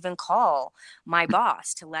service to even call my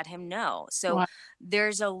boss to let him know. So Wow.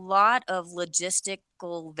 there's a lot of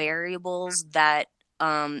logistical variables that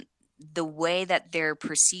the way that they're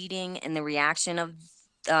proceeding and the reaction of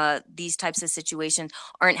these types of situations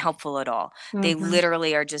aren't helpful at all. They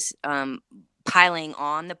literally are just piling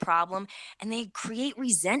on the problem, and they create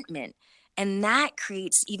resentment. And that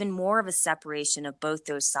creates even more of a separation of both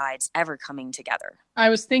those sides ever coming together. I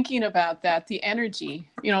was thinking about that, the energy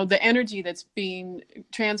that's being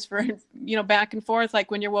transferred, back and forth,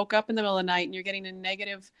 like when you woke up in the middle of the night and you're getting a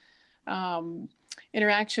negative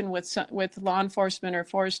interaction with law enforcement or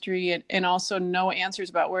forestry, and also no answers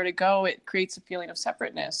about where to go. It creates a feeling of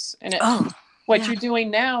separateness. And what you're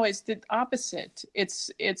doing now is the opposite.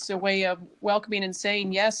 It's a way of welcoming and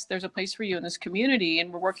saying, yes, there's a place for you in this community,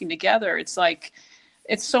 and we're working together. It's like,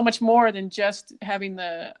 it's so much more than just having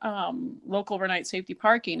the local overnight safety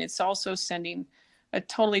parking. It's also sending a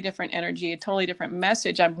totally different energy, a totally different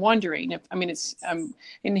message. I'm wondering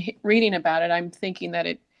in reading about it, I'm thinking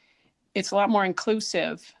that it's a lot more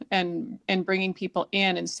inclusive and bringing people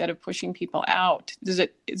in instead of pushing people out. Does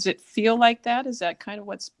it feel like that? Is that kind of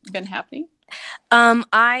what's been happening?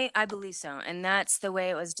 I believe so. And that's the way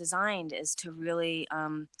it was designed, is to really,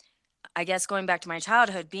 I guess going back to my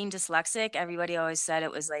childhood, being dyslexic, everybody always said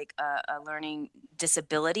it was like a learning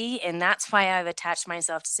disability. And that's why I've attached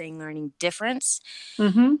myself to saying learning difference.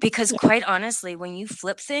 Because quite honestly, when you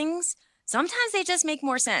flip things, sometimes they just make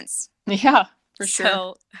more sense. Yeah, for sure.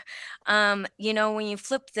 So, when you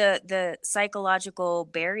flip the psychological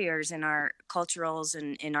barriers in our culturals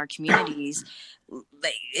and in our communities,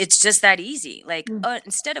 like, it's just that easy. Like,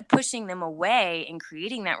 instead of pushing them away and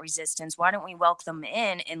creating that resistance, why don't we welcome them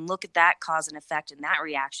in and look at that cause and effect and that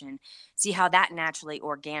reaction, see how that naturally,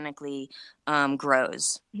 organically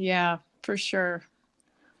grows. Yeah, for sure.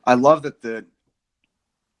 I love that the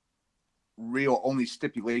real only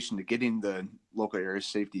stipulation to getting the local area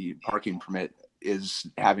safety parking permit is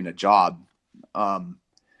having a job.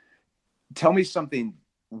 Tell me something.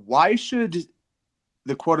 Why should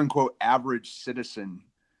the quote unquote average citizen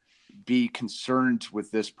be concerned with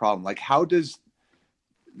this problem? Like, how does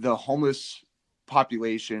the homeless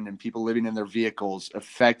population and people living in their vehicles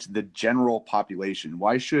affect the general population?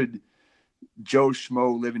 Why should Joe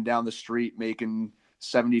Schmo living down the street making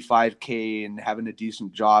 $75K and having a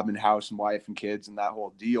decent job and house and wife and kids and that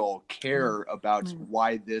whole deal care about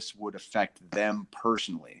why this would affect them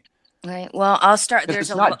personally? Right. Well, I'll start. It's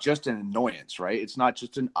not just an annoyance, right? It's not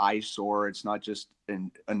just an eyesore. It's not just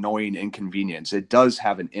an annoying inconvenience. It does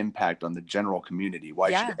have an impact on the general community. Why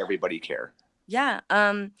should everybody care? Yeah.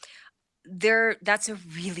 That's a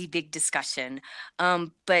really big discussion.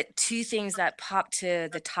 But two things that pop to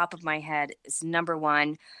the top of my head is, number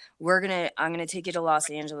one, I'm gonna take you to Los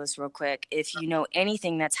Angeles real quick. If you know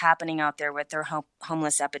anything that's happening out there with their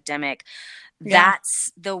homeless epidemic,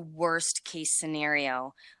 that's the worst case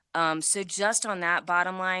scenario. So just on that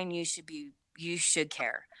bottom line, you should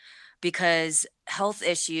care, because health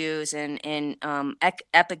issues and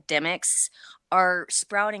epidemics are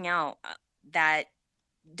sprouting out. That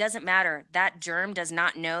doesn't matter. That germ does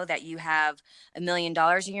not know that you have $1 million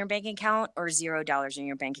in your bank account or $0 in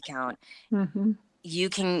your bank account. You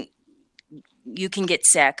can get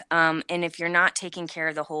sick. And if you're not taking care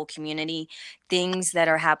of the whole community, things that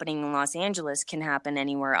are happening in Los Angeles can happen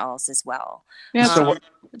anywhere else as well. Yeah, so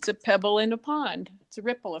it's a pebble in a pond. It's a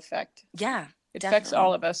ripple effect. Yeah, it affects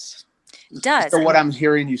all of us. It does. So what I'm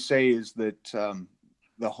hearing you say is that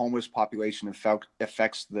the homeless population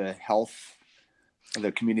affects the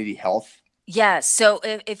community health. Yeah. So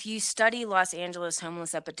if you study Los Angeles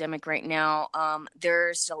homeless epidemic right now,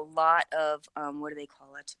 there's a lot of, what do they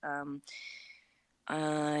call it?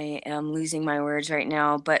 I am losing my words right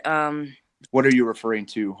now, but what are you referring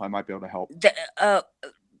to? I might be able to help.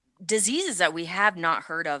 diseases that we have not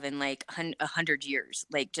heard of in like 100 years,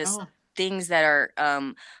 like just Oh, things that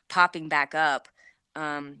are popping back up.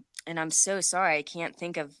 And I'm so sorry, I can't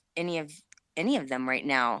think of any of them right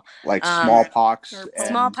now. Like Um, smallpox or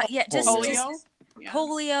and yeah, just polio. Yeah.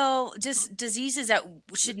 polio, just diseases that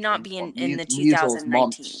should not be in the measles, 2019.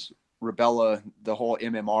 mumps, rubella, the whole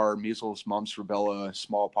MMR, measles, mumps, rubella,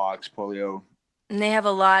 smallpox, polio. And they have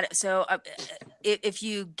a lot. So if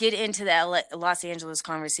you get into the Los Angeles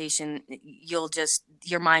conversation,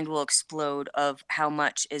 your mind will explode of how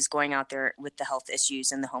much is going out there with the health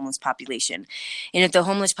issues and the homeless population. And if the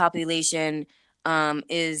homeless population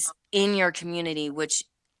is in your community, which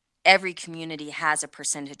every community has a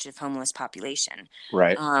percentage of homeless population,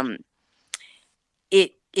 Right.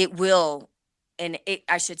 it will, and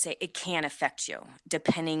I should say it can affect you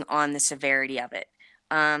depending on the severity of it.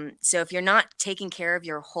 So if you're not taking care of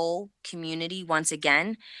your whole community, once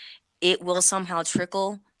again, it will somehow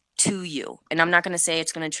trickle to you. And I'm not going to say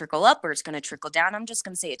it's going to trickle up or it's going to trickle down. I'm just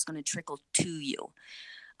going to say it's going to trickle to you.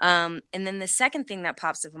 And then the second thing that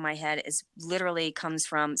pops up in my head is literally comes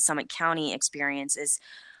from Summit County experience is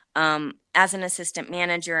as an assistant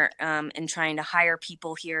manager and trying to hire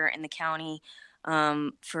people here in the county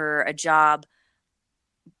for a job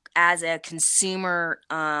as a consumer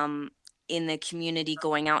in the community,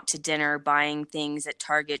 going out to dinner, buying things at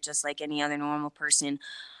Target, just like any other normal person,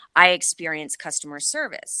 I experience customer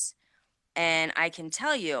service. And I can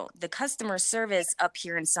tell you the customer service up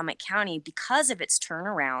here in Summit County, because of its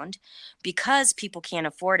turnaround, because people can't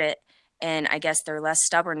afford it, and I guess they're less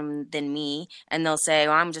stubborn than me, and they'll say,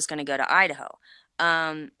 well, I'm just going to go to Idaho.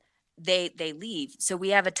 They leave. So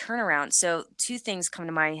we have a turnaround. So two things come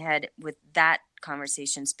to my head with that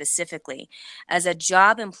conversation specifically. As a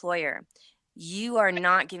job employer, you are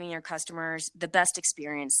not giving your customers the best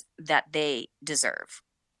experience that they deserve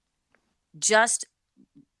just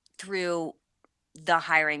through the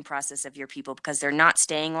hiring process of your people, because they're not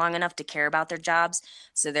staying long enough to care about their jobs.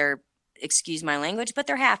 So they're, excuse my language, but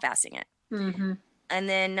they're half-assing it. Mm-hmm. And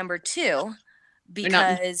then number two, They're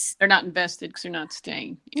not, because they're not invested because they're not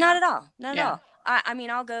staying. not at all, not Yeah. at all. I mean,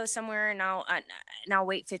 I'll go somewhere and I'll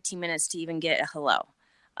wait 15 minutes to even get a hello.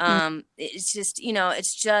 It's just,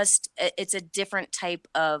 it's a different type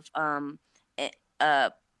of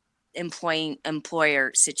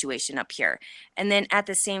employer situation up here. And then at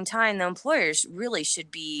the same time, the employers really should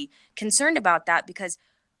be concerned about that, because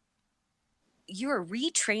you're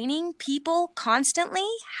retraining people constantly.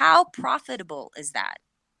 How profitable is that?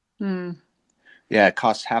 Mm. Yeah, it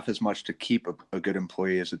costs half as much to keep a good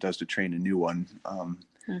employee as it does to train a new one.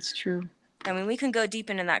 That's true. I mean, we can go deep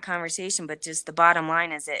into that conversation, but just the bottom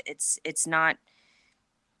line is that it's not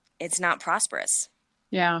prosperous.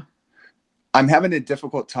 Yeah. I'm having a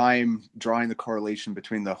difficult time drawing the correlation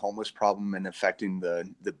between the homeless problem and affecting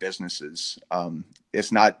the businesses.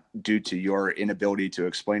 It's not due to your inability to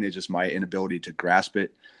explain it, just my inability to grasp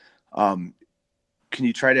it. Can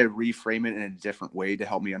you try to reframe it in a different way to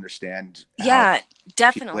help me understand? Yeah,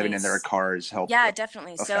 definitely. People living in their cars help. Yeah,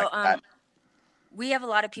 definitely. So that. we have a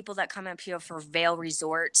lot of people that come up here for Vail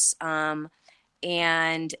Resorts,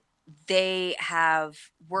 and they have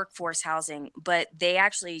workforce housing, but they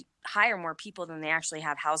actually hire more people than they actually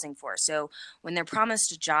have housing for. So when they're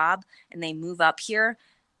promised a job and they move up here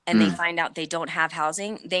and they find out they don't have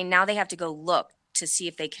housing, they have to go look to see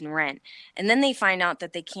if they can rent. And then they find out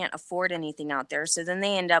that they can't afford anything out there. So then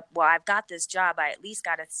they end up, well, I've got this job. I at least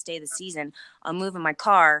got to stay the season. I'll move in my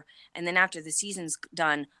car. And then after the season's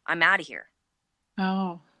done, I'm out of here.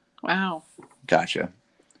 Oh, wow. Gotcha.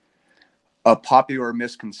 A popular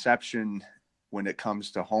misconception when it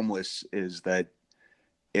comes to homeless is that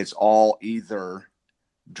it's all either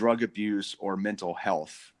drug abuse or mental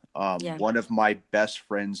health. One of my best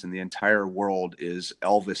friends in the entire world is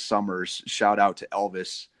Elvis Summers. Shout out to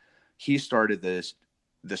Elvis. He started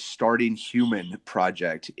the Starting Human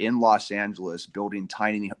project in Los Angeles, building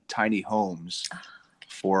tiny homes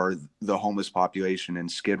for the homeless population in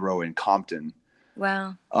Skid Row and Compton.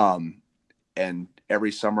 Wow. And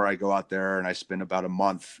every summer I go out there and I spend about a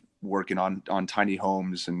month working on tiny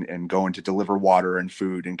homes and going to deliver water and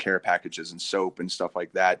food and care packages and soap and stuff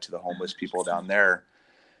like that to the homeless people down there,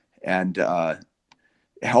 and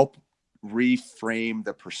help reframe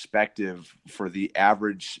the perspective for the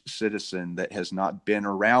average citizen that has not been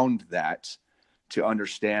around that, to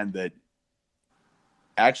understand that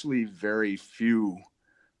actually very few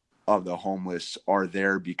of the homeless are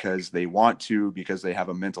there because they want to, because they have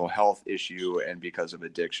a mental health issue, and because of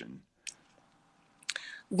addiction.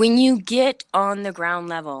 When you get on the ground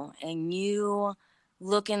level and you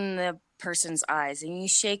look in the person's eyes and you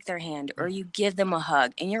shake their hand or you give them a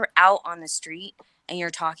hug and you're out on the street and you're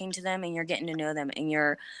talking to them and you're getting to know them and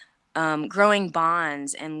you're growing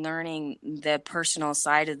bonds and learning the personal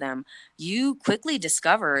side of them, you quickly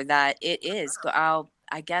discover that it is.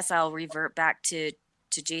 I guess I'll revert back to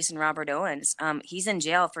Jason Robert Owens. He's in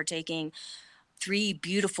jail for taking 3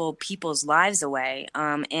 beautiful people's lives away.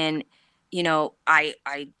 And I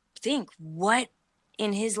think what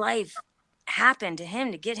in his life happened to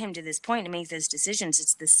him to get him to this point to make those decisions.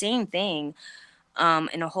 It's the same thing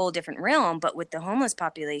in a whole different realm, but with the homeless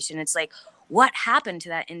population, it's like, what happened to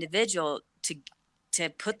that individual to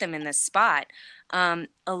put them in this spot? A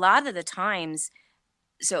lot of the times,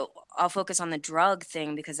 so I'll focus on the drug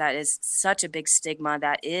thing because that is such a big stigma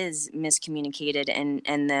that is miscommunicated,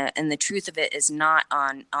 and the truth of it is not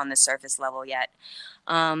on the surface level yet.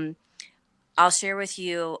 I'll share with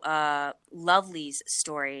you Lovely's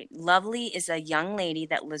story. Lovely is a young lady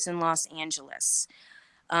that lives in Los Angeles.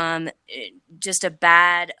 Just a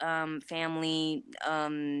bad family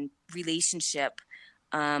relationship,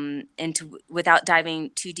 without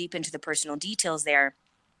diving too deep into the personal details there,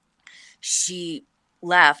 she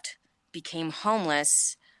left, became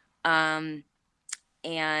homeless, and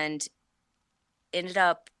ended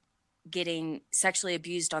up getting sexually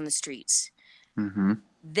abused on the streets. Mm-hmm.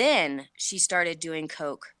 Then she started doing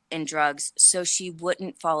coke and drugs so she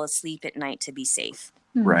wouldn't fall asleep at night to be safe.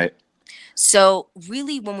 Right. So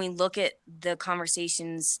really, when we look at the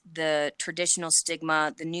conversations, the traditional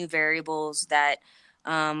stigma, the new variables that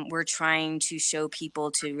we're trying to show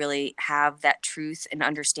people to really have that truth and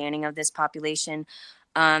understanding of this population,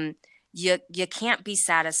 you can't be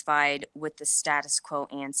satisfied with the status quo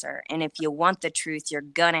answer. And if you want the truth, you're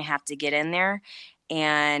going to have to get in there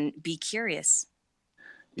and be curious.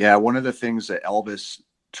 Yeah, one of the things that Elvis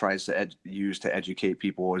tries to use to educate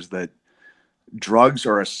people is that drugs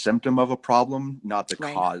are a symptom of a problem, not the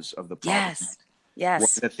Right. cause of the problem. Yes. Yes. One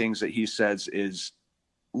of the things that he says is,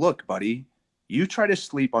 look, buddy, you try to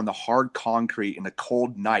sleep on the hard concrete in a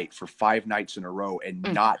cold night for 5 nights in a row and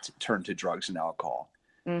not turn to drugs and alcohol.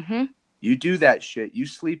 Mm-hmm. You do that shit. You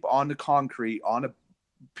sleep on the concrete, on a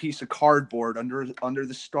piece of cardboard under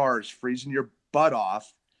the stars, freezing your butt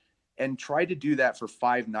off, and try to do that for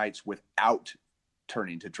 5 nights without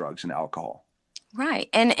turning to drugs and alcohol. Right.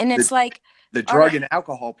 And it's like the drug and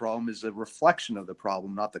alcohol problem is a reflection of the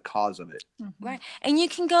problem, not the cause of it. Right. And you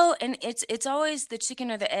can go, and it's always the chicken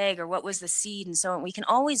or the egg, or what was the seed, and so on. We can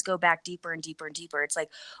always go back deeper and deeper and deeper. It's like,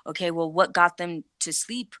 okay, well, what got them to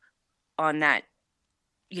sleep on that,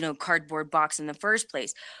 cardboard box in the first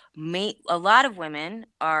place? A lot of women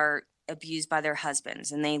are abused by their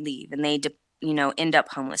husbands and they leave and they end up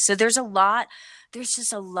homeless. So there's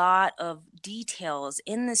just a lot of details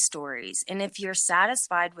in the stories. And if you're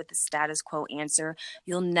satisfied with the status quo answer,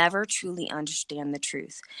 you'll never truly understand the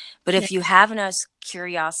truth. But if you have enough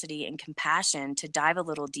curiosity and compassion to dive a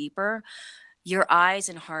little deeper, your eyes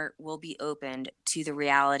and heart will be opened to the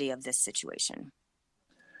reality of this situation.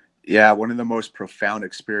 Yeah, one of the most profound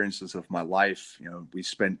experiences of my life. We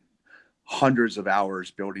spent hundreds of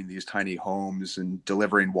hours building these tiny homes and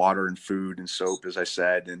delivering water and food and soap, as I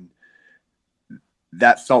said. And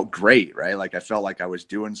that felt great, right? Like I felt like I was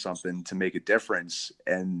doing something to make a difference.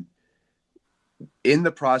 And in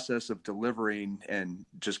the process of delivering and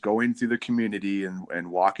just going through the community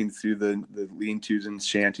and walking through the lean-tos and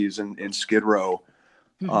shanties in Skid Row,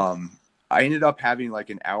 I ended up having like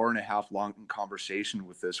an hour and a half long conversation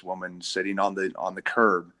with this woman sitting on the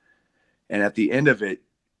curb. And at the end of it,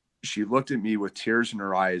 she looked at me with tears in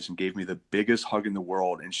her eyes and gave me the biggest hug in the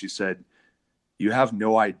world. And she said, "You have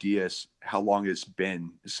no idea how long it's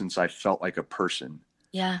been since I felt like a person."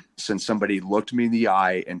 Yeah. Since somebody looked me in the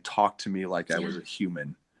eye and talked to me like I was a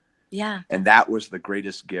human. Yeah. And that was the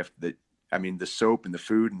greatest gift the soap and the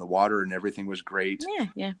food and the water and everything was great.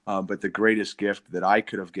 Yeah. But the greatest gift that I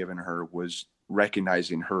could have given her was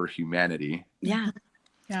recognizing her humanity. Yeah.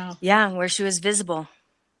 Yeah. Where she was visible.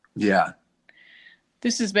 Yeah.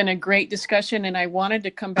 This has been a great discussion, and I wanted to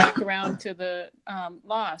come back around to the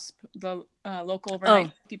LOSP, the local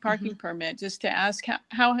overnight parking permit, just to ask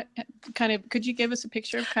how kind of, could you give us a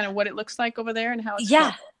picture of kind of what it looks like over there and how it's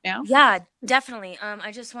going now? Yeah, definitely.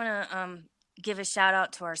 I just want to give a shout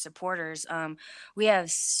out to our supporters. We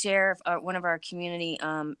have Sheriff, one of our community,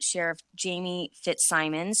 Sheriff Jamie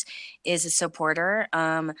Fitzsimons is a supporter.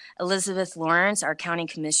 Elizabeth Lawrence, our county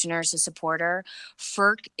commissioner, is a supporter.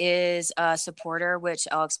 FERC is a supporter, which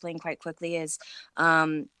I'll explain quite quickly is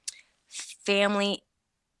Family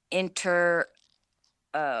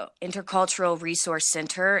intercultural resource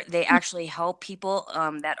center. They actually help people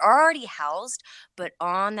that are already housed, but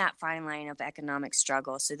on that fine line of economic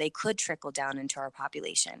struggle. So they could trickle down into our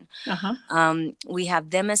population. Uh-huh. We have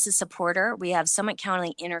them as a supporter. We have Summit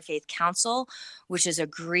County Interfaith Council, which is a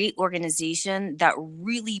great organization that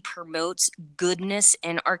really promotes goodness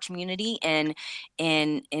in our community and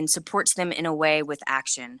supports them in a way with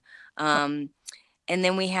action. And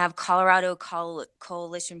then we have Colorado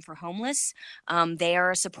Coalition for Homeless. They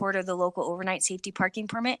are a supporter of the local overnight safety parking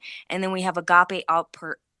permit. And then we have Agape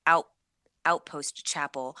Outpost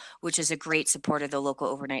Chapel, which is a great supporter of the local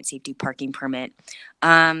overnight safety parking permit.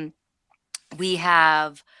 We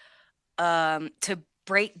have, to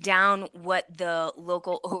break down what the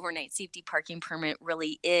local overnight safety parking permit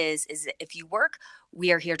really is that if you work,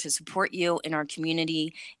 we are here to support you in our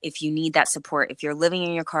community. If you need that support, if you're living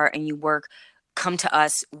in your car and you work, come to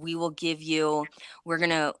us. We're going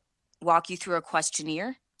to walk you through a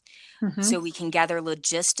questionnaire so we can gather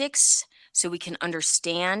logistics, so we can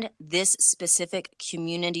understand this specific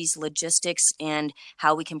community's logistics and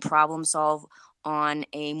how we can problem solve on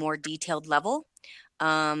a more detailed level.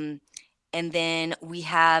 And then we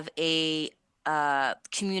have a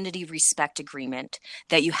community respect agreement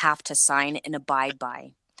that you have to sign and abide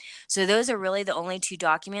by. So those are really the only two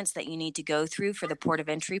documents that you need to go through for the port of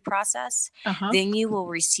entry process. Then you will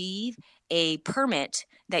receive a permit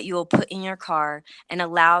that you will put in your car and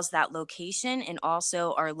allows that location and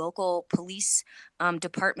also our local police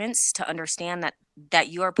departments to understand that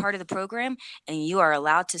you are part of the program and you are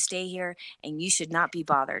allowed to stay here and you should not be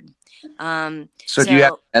bothered. So do you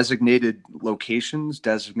have designated locations,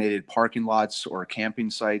 designated parking lots or camping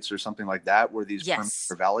sites or something like that where these permits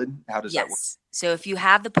are valid? How does that work? So if you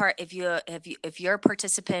have if you're a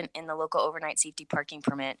participant in the local overnight safety parking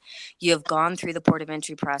permit, you have gone through the port of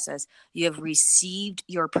entry process, you have received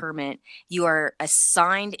your permit, you are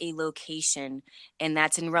assigned a location, and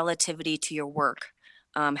that's in relativity to your work,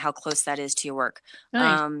 how close that is to your work.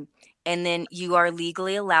 Nice. And then you are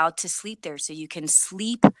legally allowed to sleep there. So you can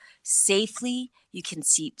sleep safely, you can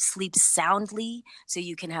sleep soundly, so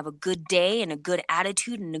you can have a good day and a good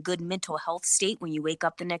attitude and a good mental health state when you wake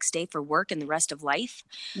up the next day for work and the rest of life.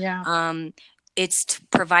 Yeah. It's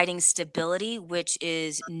providing stability, which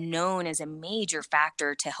is known as a major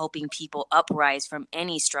factor to helping people uprise from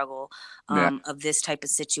any struggle of this type of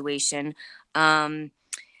situation.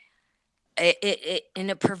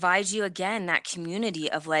 It provides you, again, that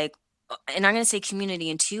community of like, and I'm going to say community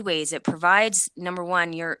in two ways. It provides, number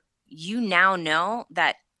one, you now know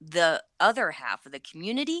that the other half of the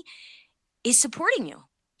community is supporting you.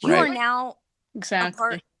 You are now a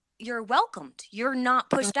part. You're welcomed. You're not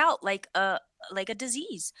pushed out like a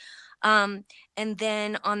disease. And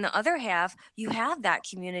then on the other half, you have that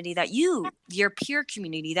community that your peer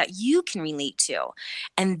community that you can relate to.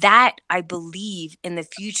 And that, I believe, in the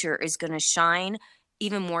future is going to shine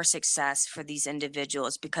even more success for these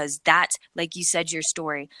individuals, because that's, like you said, your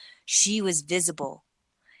story, she was visible.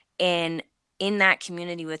 And in that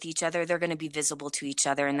community with each other, they're going to be visible to each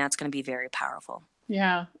other. And that's going to be very powerful.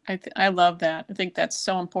 Yeah, I love that. I think that's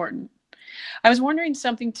so important. I was wondering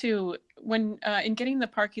something too, when in getting the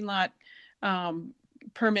parking lot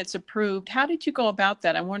permits approved, how did you go about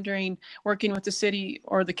that? I'm wondering, working with the city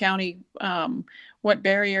or the county, what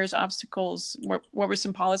barriers, obstacles, what were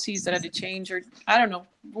some policies that had to change, or I don't know,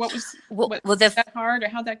 was that hard, or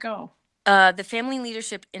how'd that go? The Family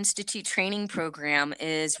Leadership Institute training program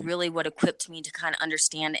is really what equipped me to kind of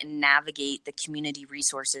understand and navigate the community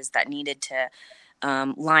resources that needed to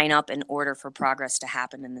line up in order for progress to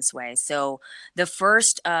happen in this way. So the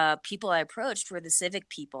first people I approached were the civic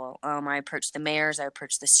people. I approached the mayors, I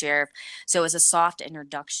approached the sheriff. So it was a soft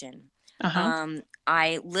introduction.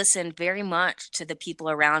 I listened very much to the people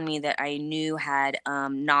around me that I knew had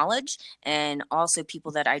knowledge, and also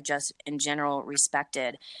people that I just in general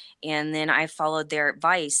respected. And then I followed their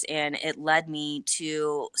advice, and it led me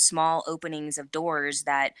to small openings of doors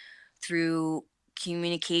that, through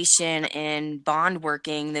communication and bond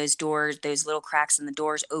working, those little cracks in the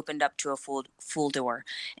doors opened up to a full door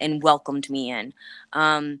and welcomed me in.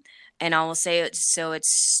 And I will say it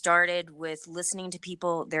started with listening to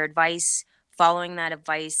people, their advice. Following that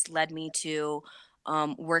advice led me to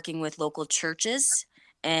working with local churches.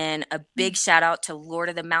 And a big shout out to Lord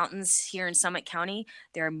of the Mountains here in Summit County.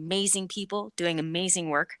 They're amazing people doing amazing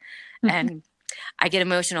work. And I get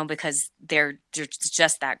emotional because they're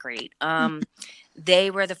just that great.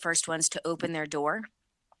 They were the first ones to open their door.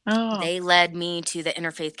 They led me to the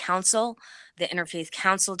Interfaith Council. The Interfaith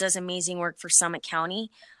Council does amazing work for Summit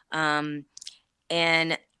County. And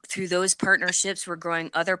through those partnerships, we're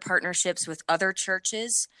growing other partnerships with other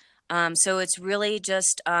churches. So it's really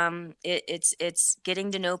just it's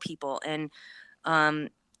getting to know people, and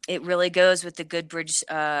it really goes with the Goodbridge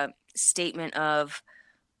statement of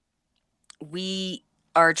we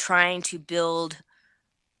are trying to build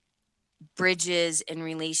bridges and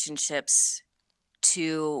relationships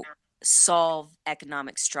to solve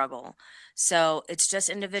economic struggle. So it's just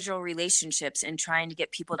individual relationships and trying to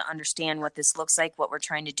get people to understand what this looks like, what we're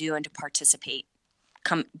trying to do, and to participate.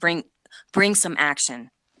 Come bring some action.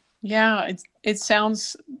 Yeah, it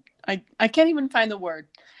sounds, I can't even find the word.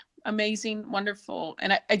 Amazing, wonderful.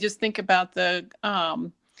 And I just think about the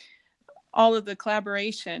all of the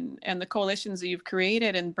collaboration and the coalitions that you've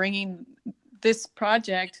created, and bringing this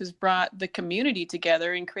project has brought the community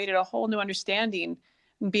together and created a whole new understanding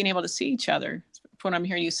and being able to see each other. That's what I'm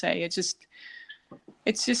hearing you say.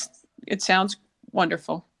 It sounds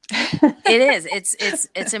wonderful. It is.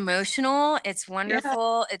 It's emotional. It's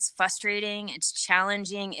wonderful. Yeah. It's frustrating. It's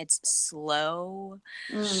challenging. It's slow,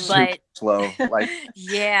 but slow. Like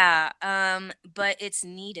yeah. But it's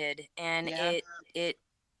needed, and yeah.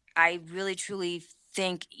 I really truly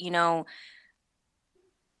think, you know,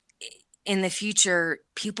 in the future,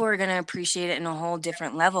 people are going to appreciate it in a whole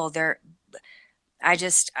different level. I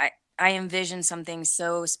envision something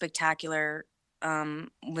so spectacular.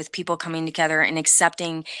 With people coming together and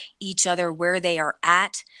accepting each other where they are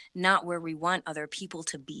at, not where we want other people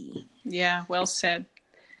to be. Yeah, well said.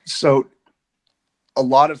 So a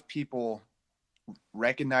lot of people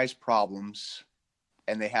recognize problems,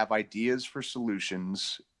 and they have ideas for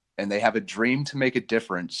solutions, and they have a dream to make a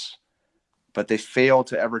difference, but they fail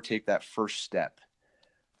to ever take that first step.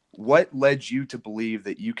 What led you to believe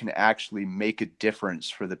that you can actually make a difference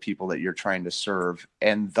for the people that you're trying to serve,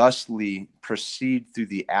 and thusly proceed through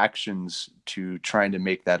the actions to trying to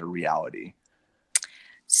make that a reality?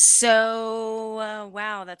 So,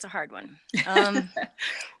 wow, that's a hard one.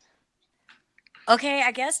 Okay,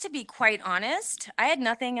 I guess to be quite honest, I had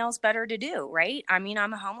nothing else better to do, right? I mean,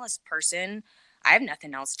 I'm a homeless person. I have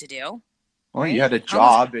nothing else to do. Well, right? You had a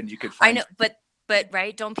job and you could find... I know, but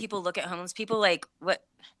right, don't people look at homeless people like, what?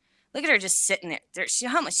 Look at her just sitting there. She's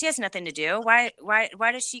homeless. She has nothing to do. Why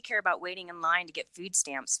does she care about waiting in line to get food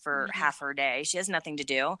stamps for half her day? She has nothing to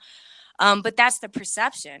do. But that's the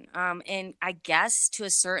perception. And I guess to a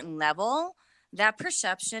certain level, that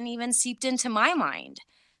perception even seeped into my mind.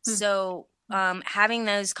 So having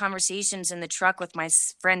those conversations in the truck with my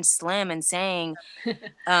friend Slim and saying,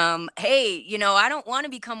 hey, you know, I don't want to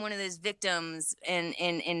become one of those victims and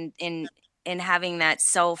having that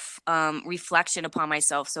self reflection upon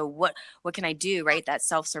myself. So what can I do, right? That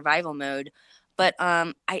self-survival mode. But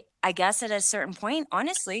I guess at a certain point,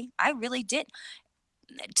 honestly, I really did.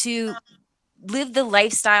 To live the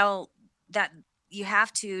lifestyle that you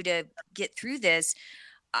have to get through this,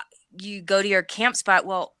 you go to your camp spot.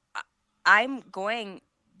 Well, I'm going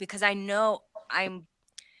because I know I'm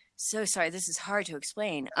so sorry. This is hard to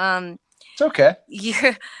explain. It's okay.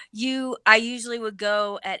 I usually would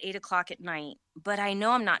go at 8:00 at night, but I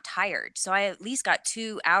know I'm not tired. So I at least got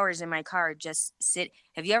 2 hours in my car. Just sit.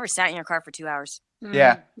 Have you ever sat in your car for 2 hours?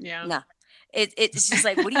 Yeah. Yeah. No. It's just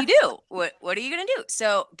like, what do you do? What are you going to do?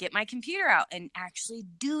 So get my computer out and actually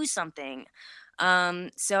do something.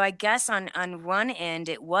 So I guess on one end,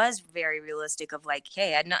 it was very realistic of like,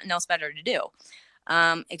 hey, I had nothing else better to do.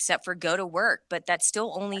 Except for go to work, but that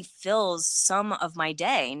still only fills some of my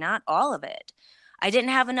day, not all of it. I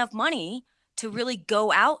didn't have enough money to really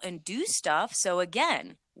go out and do stuff. So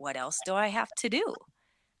again, what else do I have to do?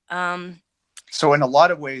 So in a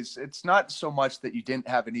lot of ways, it's not so much that you didn't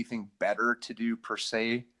have anything better to do per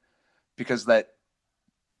se, because that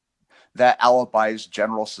alibis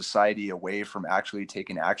general society away from actually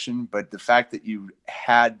taking action. But the fact that you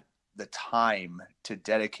had the time to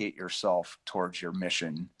dedicate yourself towards your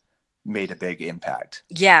mission made a big impact.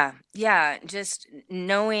 Yeah. Just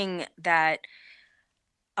knowing that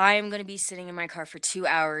I'm going to be sitting in my car for 2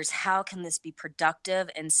 hours. How can this be productive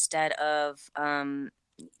instead of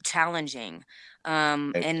challenging?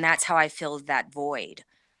 And that's how I filled that void.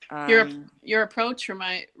 Your approach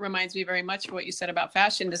reminds me very much of what you said about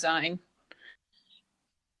fashion design.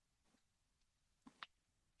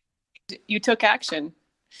 You took action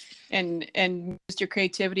and used your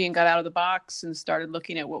creativity and got out of the box and started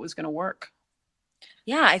looking at what was going to work.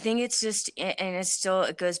 Yeah, I think it's just, and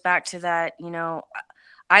it goes back to that, you know,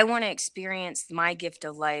 I want to experience my gift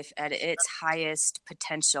of life at its highest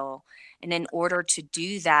potential. And in order to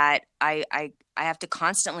do that, I have to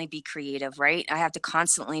constantly be creative, right? I have to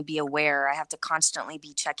constantly be aware. I have to constantly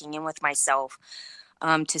be checking in with myself.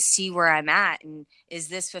 to see where I'm at. And is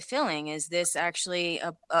this fulfilling? Is this actually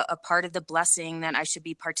a part of the blessing that I should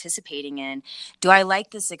be participating in? Do I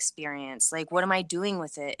like this experience? Like, what am I doing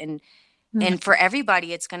with it? And for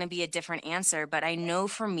everybody, it's going to be a different answer. But I know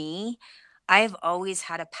for me, I've always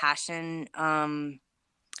had a passion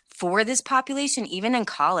for this population. Even in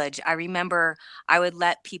college, I remember I would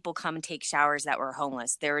let people come and take showers that were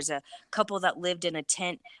homeless. There was a couple that lived in a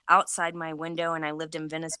tent outside my window, and I lived in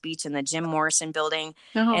Venice Beach in the Jim Morrison building.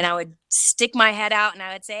 Oh. And I would stick my head out and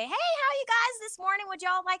I would say, "Hey, how you guys this morning? Would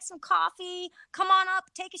y'all like some coffee? Come on up,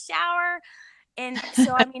 take a shower." And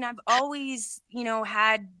so, I mean, I've always,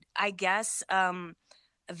 had, I guess,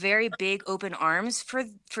 very big open arms for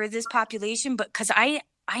this population, but because I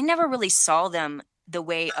never really saw them the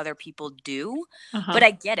way other people do. But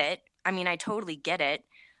I get it. I mean, I totally get it.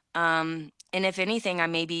 And if anything, I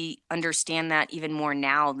maybe understand that even more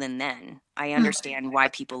now than then. I understand why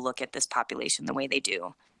people look at this population the way they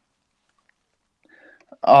do.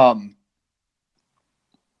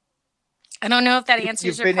 I don't know if that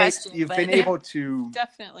answers your question. You've been able to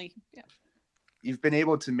definitely. Yeah. You've been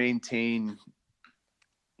able to maintain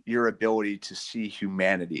your ability to see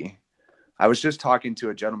humanity. I was just talking to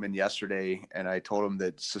a gentleman yesterday, and I told him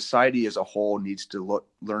that society as a whole needs to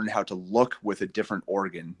learn how to look with a different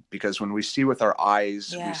organ, because when we see with our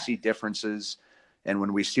eyes, we see differences, and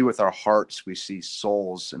when we see with our hearts, we see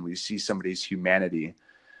souls, and we see somebody's humanity.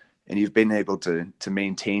 And you've been able to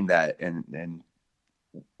maintain that and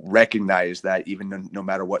recognize that even no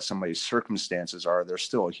matter what somebody's circumstances are, they're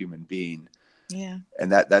still a human being. Yeah.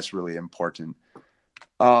 And that's really important.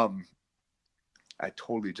 I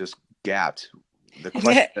totally just gapped the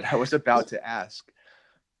question that I was about to ask.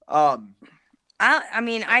 I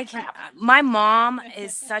mean, my mom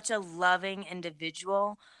is such a loving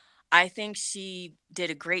individual. I think she did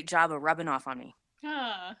a great job of rubbing off on me.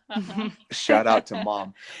 Shout out to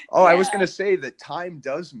Mom. Oh, yeah. I was going to say that time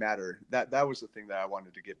does matter. That was the thing that I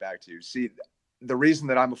wanted to get back to. See, the reason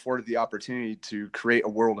that I'm afforded the opportunity to create a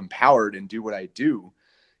world empowered and do what I do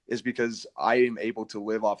is because I am able to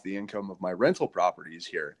live off the income of my rental properties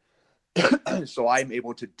here. So I'm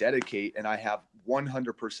able to dedicate, and I have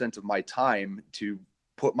 100% of my time to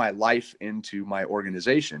put my life into my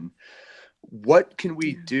organization. What can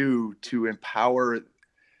we do to empower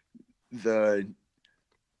the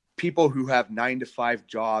people who have 9-to-5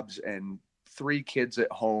 jobs and 3 kids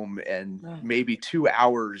at home and maybe 2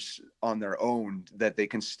 hours on their own, that they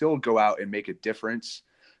can still go out and make a difference,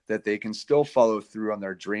 that they can still follow through on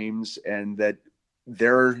their dreams, and that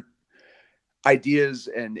their ideas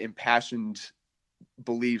and impassioned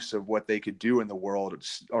beliefs of what they could do in the world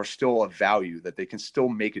are still of value, that they can still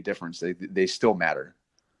make a difference. They still matter.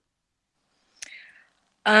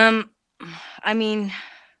 I mean,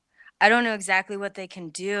 I don't know exactly what they can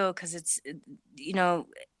do, because it's,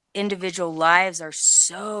 individual lives are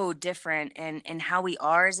so different, and how we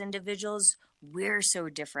are as individuals, we're so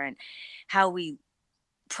different. How we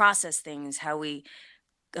process things, how we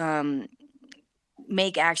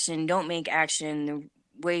make action, don't make action, the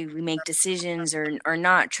way we make decisions or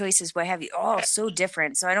not, choices, what have you, all so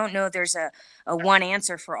different. So I don't know if there's a one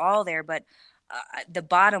answer for all there, but the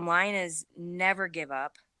bottom line is never give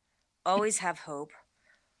up, always have hope,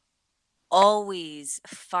 always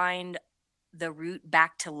find the route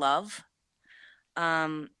back to love,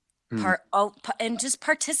 and just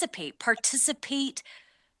participate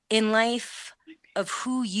in life of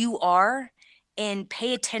who you are, and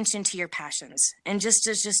pay attention to your passions, and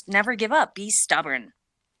just never give up, be stubborn.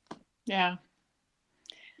 Yeah,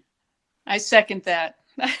 I second that.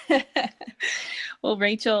 Well,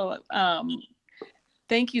 Rachel,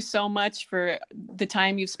 thank you so much for the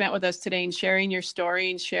time you've spent with us today and sharing your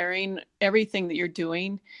story and sharing everything that you're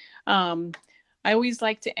doing. I always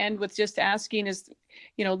like to end with just asking,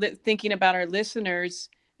 thinking about our listeners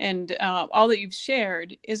and all that you've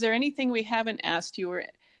shared, is there anything we haven't asked you, or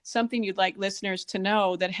something you'd like listeners to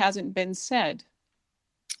know that hasn't been said?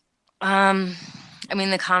 I mean,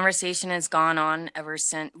 the conversation has gone on ever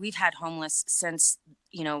since we've had homeless since,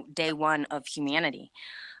 day one of humanity.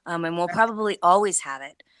 And we'll probably always have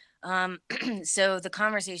it. So the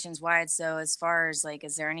conversation's wide. So as far as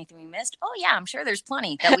is there anything we missed? Oh yeah, I'm sure there's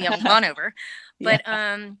plenty that we haven't gone over. But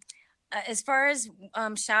as far as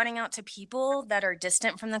shouting out to people that are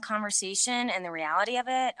distant from the conversation and the reality of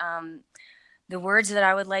it, the words that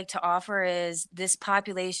I would like to offer is, this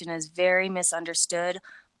population is very misunderstood,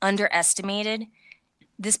 underestimated.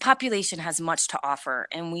 This population has much to offer,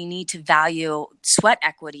 and we need to value sweat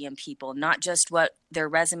equity in people, not just what their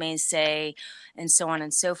resumes say, and so on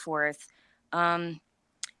and so forth. And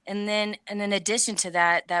then in addition to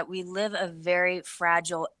that we live a very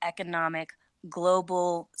fragile economic,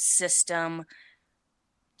 global system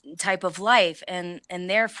type of life, and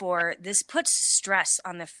therefore this puts stress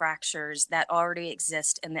on the fractures that already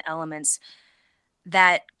exist in the elements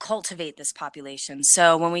that cultivate this population.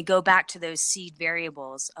 So when we go back to those seed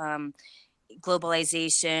variables,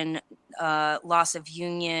 globalization, loss of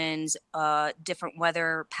unions, different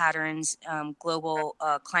weather patterns, global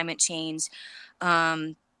climate change,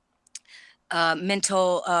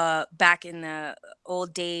 mental, back in the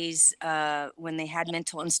old days when they had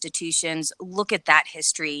mental institutions, look at that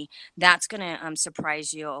history. That's going to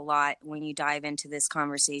surprise you a lot when you dive into this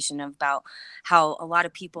conversation about how a lot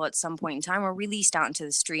of people at some point in time were released out into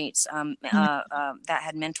the streets that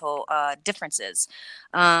had mental differences.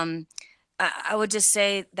 I would just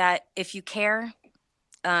say that if you care,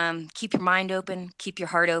 keep your mind open, keep your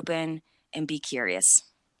heart open, and be curious.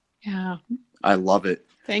 Yeah. I love it.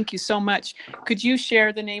 Thank you so much. Could you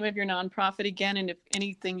share the name of your nonprofit again, and if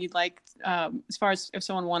anything you'd like, as far as if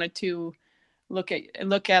someone wanted to look at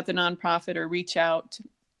the nonprofit or reach out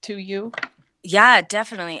to you? Yeah,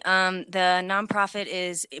 definitely. The nonprofit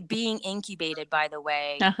is being incubated, by the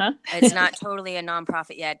way. Uh-huh. It's not totally a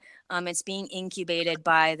nonprofit yet. It's being incubated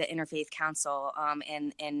by the Interfaith Council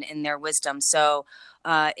in their wisdom. So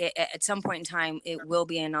at some point in time, it will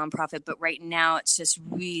be a nonprofit. But right now, it's just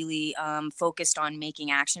really focused on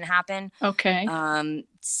making action happen. Okay. In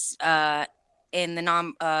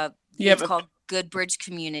the it's called Good Bridge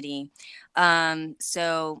Community.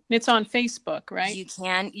 So it's on Facebook, right?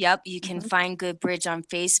 You can find Good Bridge on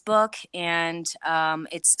Facebook, and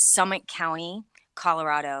it's Summit County,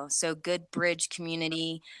 Colorado. So Good Bridge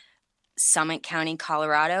Community, Summit County,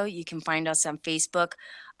 Colorado. You can find us on Facebook.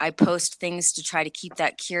 I post things to try to keep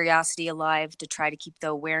that curiosity alive, to try to keep the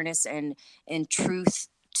awareness and truth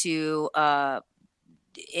to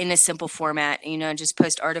in a simple format, just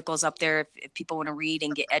post articles up there if people want to read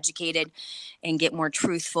and get educated and get more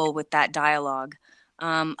truthful with that dialogue.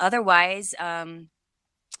 Otherwise,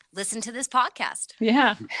 listen to this podcast.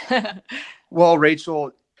 Yeah. Well,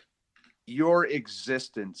 Rachel, your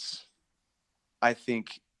existence, I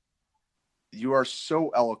think you are so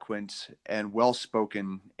eloquent and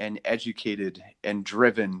well-spoken and educated and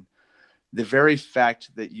driven. The very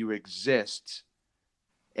fact that you exist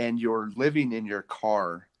and you're living in your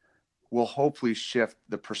car will hopefully shift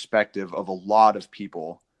the perspective of a lot of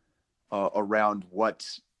people around what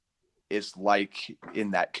it's like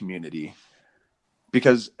in that community.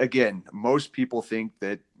 Because again, most people think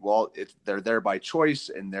that, well, they're there by choice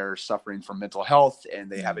and they're suffering from mental health and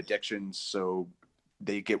they have addictions, so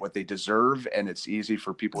they get what they deserve, and it's easy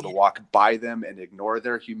for people to walk by them and ignore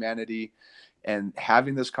their humanity. And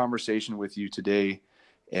having this conversation with you today,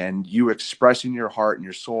 and you expressing your heart and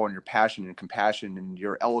your soul and your passion and compassion and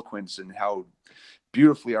your eloquence and how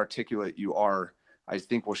beautifully articulate you are, I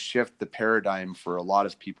think will shift the paradigm for a lot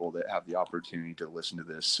of people that have the opportunity to listen to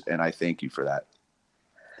this. And I thank you for that.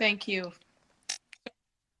 Thank you for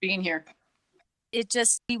being here.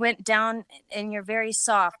 We went down and you're very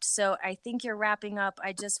soft. So I think you're wrapping up.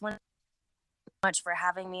 I just want much for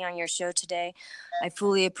having me on your show today. I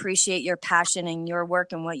fully appreciate your passion and your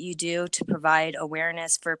work and what you do to provide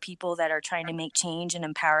awareness for people that are trying to make change and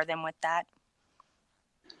empower them with that.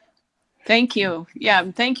 Thank you. Yeah,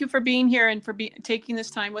 thank you for being here and for taking this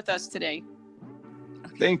time with us today.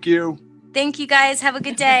 Okay. Thank you. Thank you, guys. Have a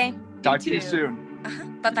good day. Talk to you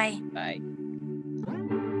soon. Bye-bye. Bye.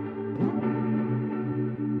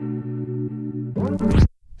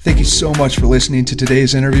 Thank you so much for listening to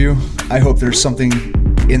today's interview. I hope there's something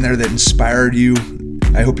in there that inspired you.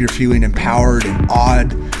 I hope you're feeling empowered and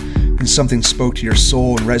awed, and something spoke to your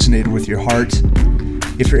soul and resonated with your heart.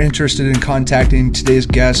 If you're interested in contacting today's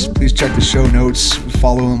guest, please check the show notes,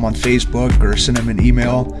 follow them on Facebook, or send them an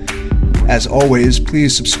email. As always,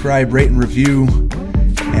 please subscribe, rate, and review,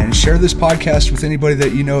 and share this podcast with anybody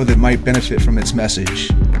that you know that might benefit from its message.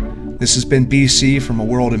 This has been BC from A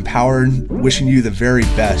World Empowered, wishing you the very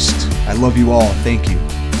best. I love you all. Thank you.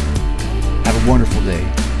 Have a wonderful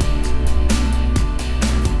day.